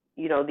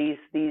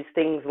 these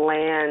things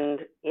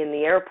land in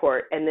the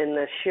airport, and then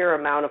the sheer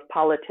amount of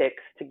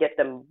politics to get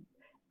them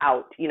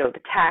out, the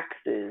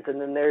taxes,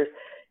 and then there's,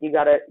 you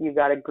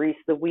gotta grease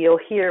the wheel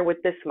here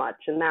with this much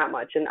and that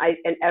much. And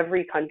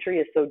every country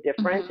is so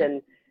different.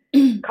 And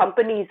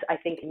companies, I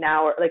think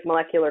now, like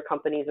molecular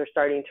companies, are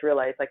starting to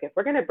realize, like, if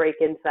we're going to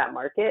break into that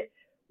market,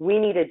 we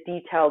need a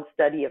detailed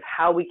study of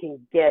how we can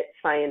get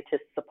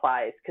scientists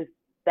supplies, because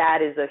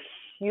that is a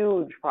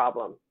huge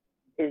problem,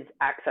 is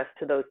access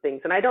to those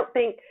things. And I don't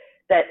think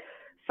that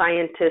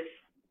scientists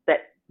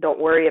that don't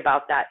worry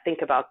about that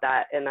think about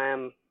that. And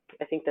I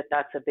think that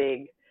that's a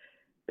big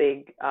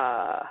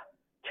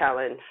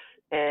challenge.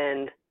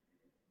 And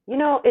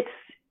it's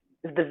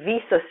the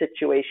visa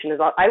situation is,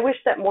 I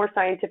wish that more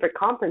scientific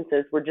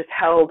conferences were just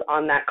held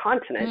on that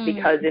continent,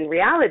 because in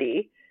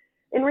reality,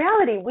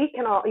 we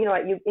can all,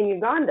 in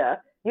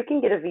Uganda, you can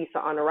get a visa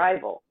on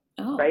arrival,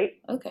 right?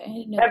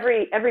 Okay.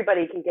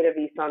 Everybody can get a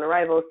visa on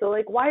arrival. So,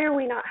 like, why are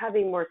we not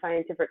having more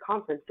scientific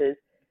conferences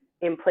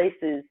in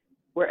places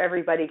where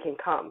everybody can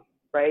come,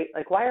 right?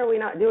 Like, why are we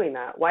not doing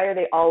that? Why are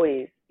they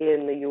always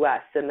in the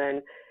U.S.? And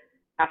then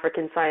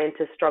African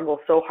scientists struggle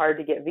so hard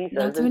to get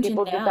visas, and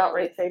people just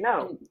outright say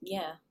no.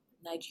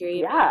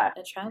 Nigeria,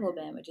 a travel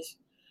ban, which is,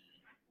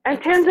 and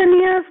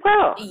Tanzania as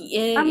well.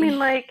 I mean,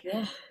 like,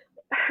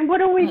 what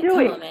are we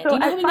doing? Come on, man. So,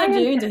 do you know how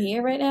many Nigerians are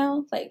here right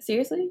now? Like,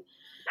 seriously?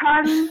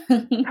 Tons.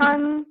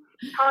 And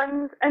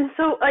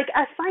so, like,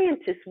 as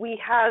scientists, we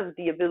have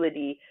the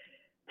ability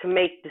to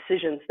make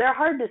decisions. They're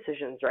hard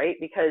decisions, right?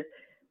 Because,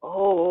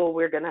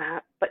 we're going to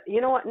have, but you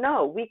know what?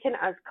 No, we can,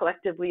 as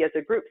collectively as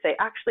a group, say,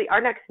 actually,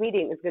 our next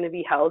meeting is going to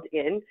be held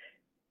in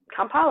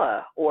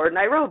Kampala or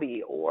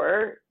Nairobi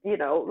or,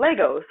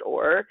 Lagos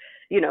or,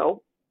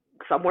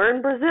 somewhere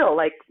in Brazil.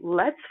 Like,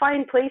 let's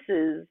find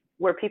places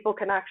where people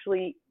can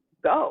actually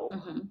go.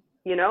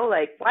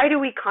 Like, why do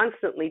we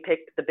constantly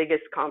pick the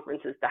biggest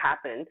conferences to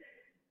happen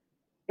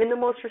in the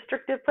most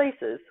restrictive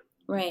places?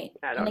 Right.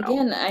 I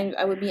don't know.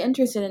 I would be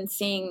interested in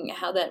seeing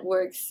how that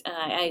works.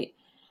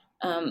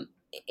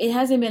 It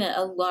hasn't been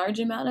a large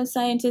amount of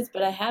scientists,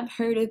 but I have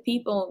heard of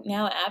people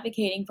now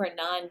advocating for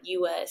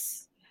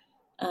non-U.S.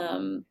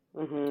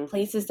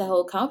 Places to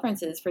hold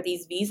conferences for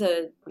these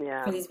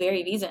for these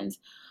very reasons.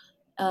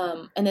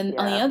 And then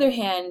on the other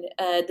hand,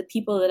 the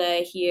people that I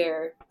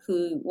hear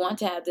who want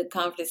to have the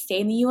conference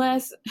stay in the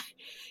U.S.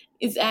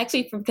 is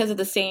actually because of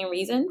the same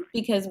reason,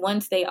 because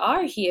once they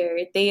are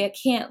here, they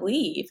can't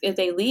leave. If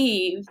they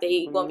leave,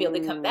 they won't be able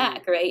to come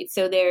back, right?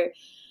 So that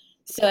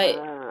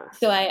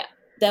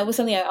was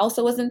something I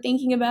also wasn't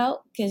thinking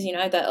about, because,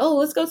 I thought,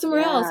 let's go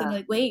somewhere else. And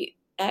like, wait,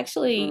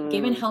 actually,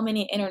 given how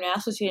many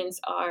international students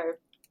are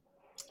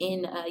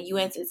in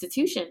UN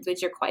institutions,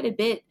 which are quite a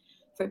bit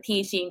for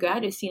PhD and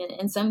graduate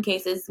student, in some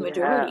cases, the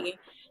majority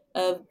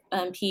of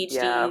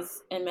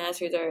PhDs and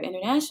masters are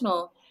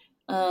international,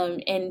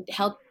 and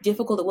how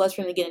difficult it was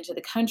for them to get into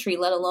the country,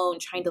 let alone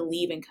trying to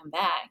leave and come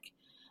back.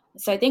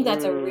 So I think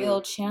that's a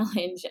real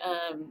challenge.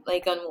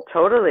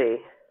 Totally.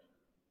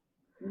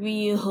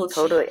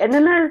 And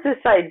then there's this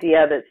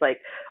idea that's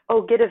like,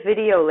 get a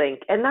video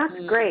link, and that's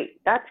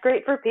great. That's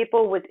great for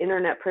people with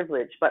internet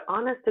privilege. But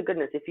honest to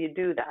goodness, if you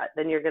do that,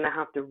 then you're going to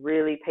have to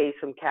really pay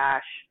some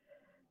cash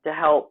to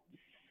help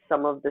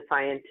some of the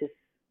scientists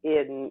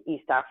in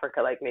East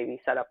Africa, like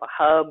maybe set up a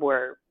hub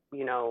where,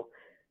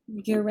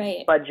 you're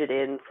right, budget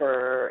in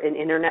for an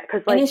internet,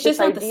 because like, and it's this just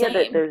not idea the same.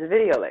 That there's a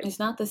video link. It's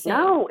not the same.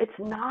 No, it's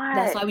not.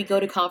 That's why we go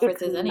to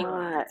conferences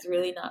anyway. It's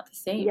really not the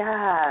same.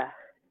 Yeah.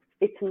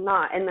 It's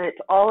not. And it's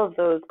all of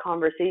those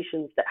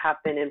conversations that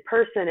happen in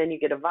person, and you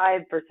get a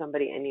vibe for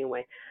somebody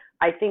anyway.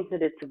 I think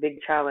that it's a big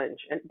challenge.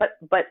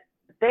 But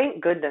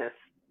thank goodness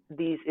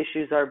these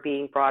issues are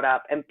being brought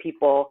up, and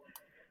people,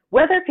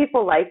 whether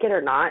people like it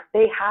or not,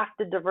 they have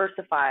to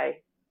diversify.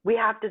 We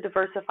have to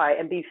diversify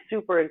and be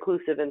super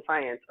inclusive in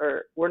science,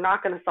 or we're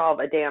not going to solve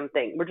a damn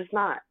thing. We're just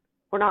not.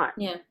 We're not.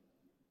 Yeah.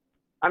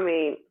 I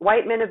mean,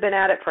 white men have been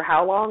at it for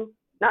how long?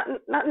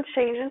 Nothing's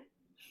changing.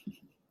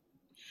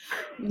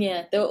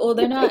 Yeah,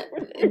 they're not.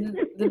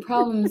 The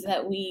problems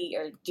that we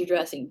are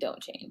addressing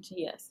don't change.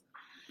 Yes.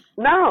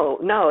 No,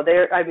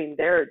 they're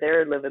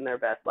living their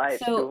best life,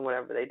 doing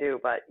whatever they do.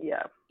 But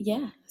yeah.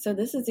 Yeah. So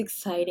this is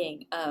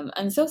exciting.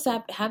 I'm so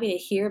happy to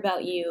hear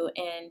about you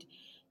and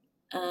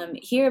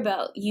hear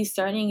about you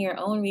starting your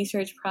own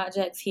research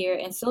projects here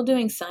and still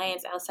doing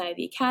science outside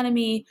the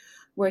academy,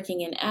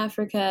 working in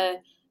Africa.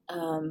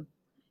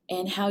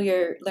 and how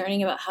you're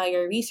learning about how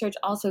your research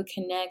also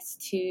connects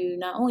to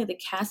not only the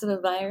Cassava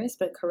virus,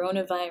 but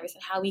coronavirus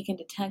and how we can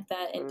detect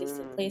that in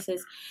distant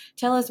places.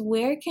 Tell us,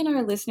 where can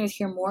our listeners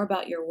hear more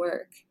about your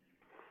work?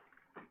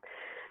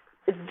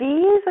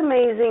 These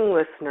amazing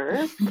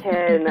listeners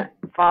can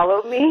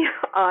follow me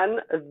on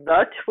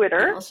the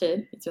Twitter. Y'all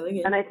should. It's really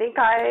good. And I think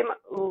I'm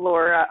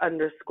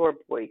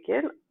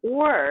Laura_Boykin.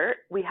 Or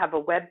we have a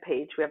web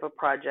page. We have a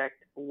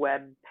project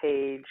web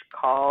page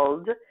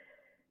called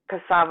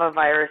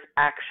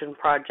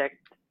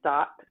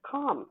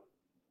cassavavirusactionproject.com.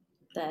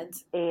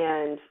 That's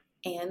and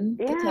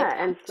the TED Talk.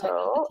 And so check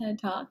out the TED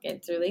Talk.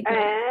 It's really great.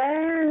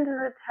 And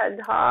the TED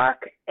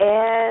Talk,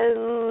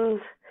 and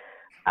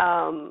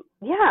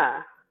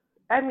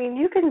I mean,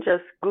 you can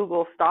just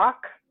Google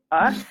stalk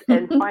us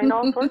and find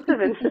all sorts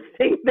of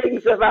interesting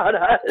things about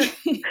us.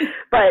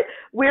 But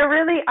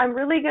I'm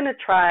really going to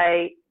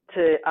try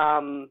to,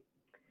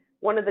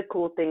 one of the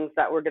cool things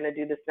that we're going to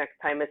do this next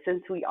time is,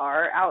 since we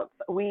are out,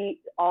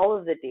 all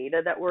of the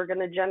data that we're going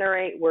to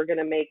generate, we're going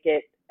to make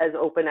it as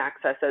open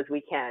access as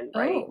we can,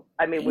 right?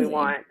 I mean,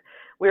 amazing.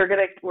 we're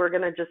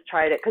gonna just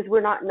try it, because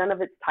none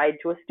of it's tied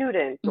to a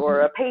student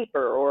or a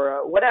paper or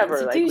a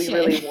whatever. Like, we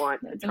really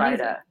want to try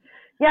amazing.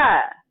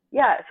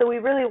 So we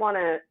really want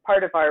to,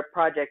 part of our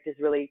project is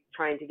really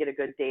trying to get a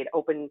good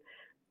open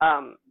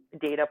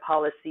data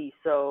policy.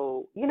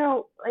 So,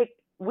 like,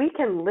 we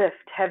can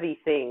lift heavy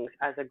things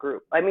as a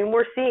group. I mean,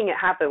 we're seeing it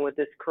happen with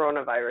this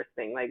coronavirus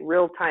thing, like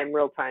real time,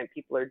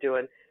 people are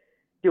doing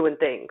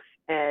things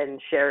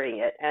and sharing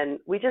it. And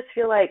we just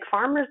feel like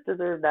farmers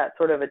deserve that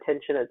sort of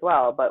attention as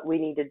well, but we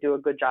need to do a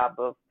good job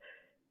of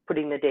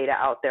putting the data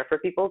out there for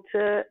people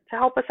to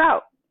help us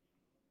out.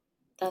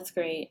 That's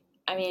great.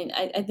 I mean,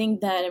 I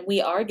think that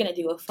we are going to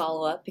do a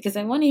follow-up, because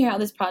I want to hear how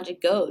this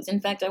project goes. In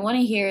fact, I want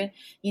to hear,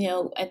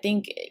 I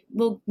think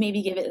we'll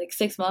maybe give it like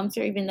 6 months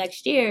or even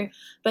next year,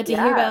 but to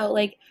hear about,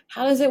 like,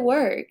 how does it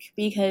work?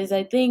 Because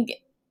I think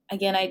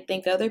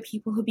other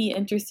people would be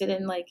interested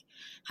in, like,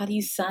 how do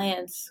you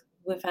science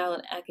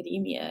without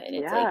academia? And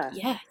it's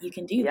you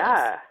can do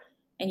this.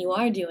 And you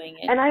are doing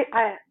it. And I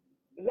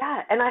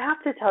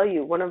have to tell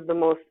you, one of the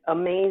most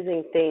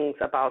amazing things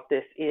about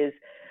this is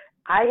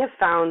I have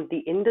found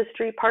the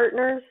industry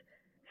partners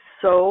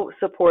so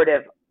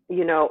supportive,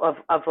 of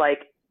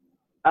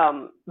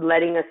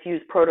letting us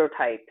use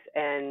prototypes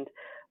and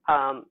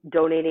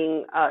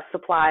donating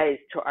supplies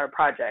to our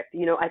project.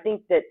 I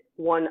think that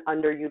one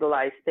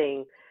underutilized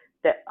thing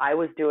that I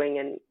was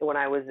doing when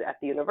I was at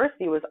the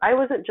university was I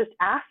wasn't just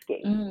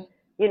asking,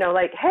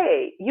 like,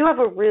 hey, you have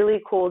a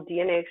really cool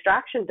DNA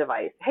extraction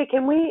device. Hey,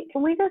 can we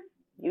just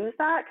use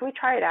that? Can we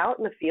try it out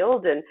in the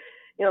field? And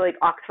like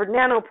Oxford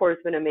Nanopore has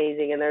been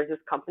amazing, and there's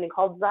this company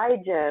called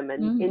Zygem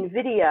and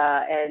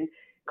NVIDIA and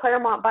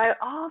Claremont Bio.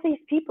 All these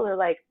people are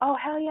like, oh,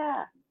 hell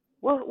yeah,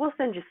 we'll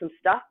send you some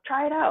stuff,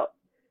 try it out.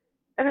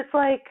 And it's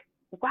like,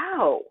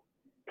 wow,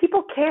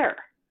 people care,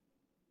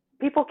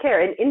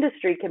 and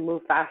industry can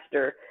move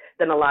faster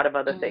than a lot of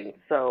other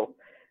things. So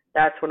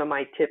that's one of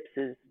my tips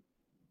is,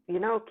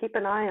 keep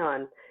an eye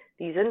on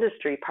these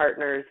industry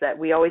partners that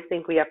we always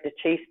think we have to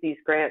chase these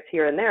grants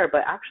here and there,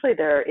 but actually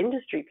there are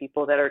industry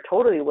people that are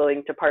totally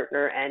willing to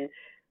partner and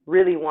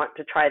really want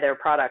to try their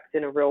products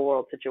in a real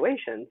world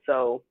situation.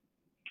 So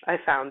I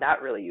found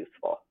that really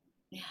useful.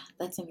 Yeah,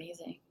 that's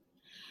amazing.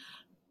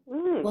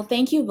 Well,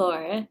 thank you,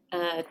 Laura.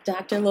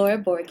 Dr. Laura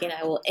Boykin.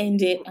 I will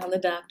end it on the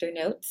doctor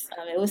notes.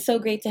 It was so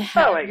great to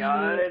have you,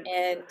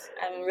 and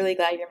I'm really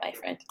glad you're my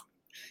friend.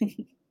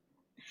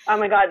 Oh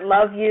my God,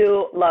 love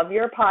you, love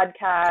your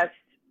podcast.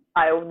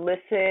 I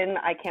listen.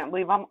 I can't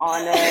believe I'm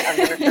on it. I'm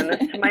going to send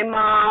this to my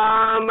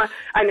mom.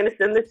 I'm going to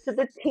send this to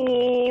the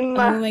team.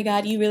 Oh my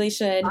God, you really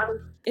should.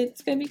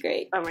 It's going to be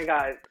great. Oh my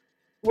God.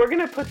 We're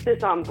going to put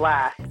this on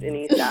blast in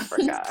East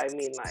Africa. I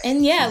mean, like.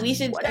 And we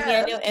should.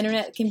 I know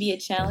internet can be a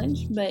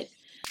challenge, but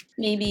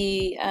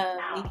maybe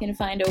we can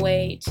find a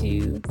way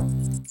to,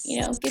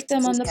 get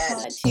them on the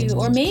pod too.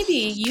 Or maybe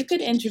you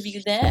could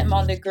interview them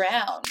on the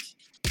ground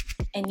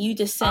and you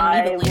just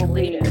send me the link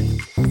later.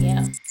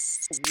 Yeah.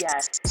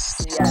 Yes.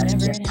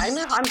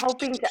 I'm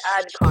hoping to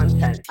add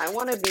content. I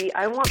want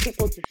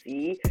people to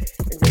see and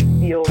just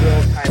feel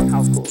real time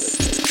how cool it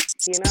is,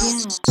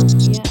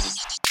 Yeah.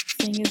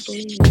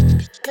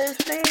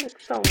 Thanks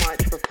so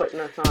much for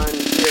putting us on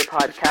your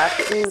podcast.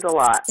 It means a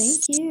lot.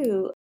 Thank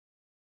you.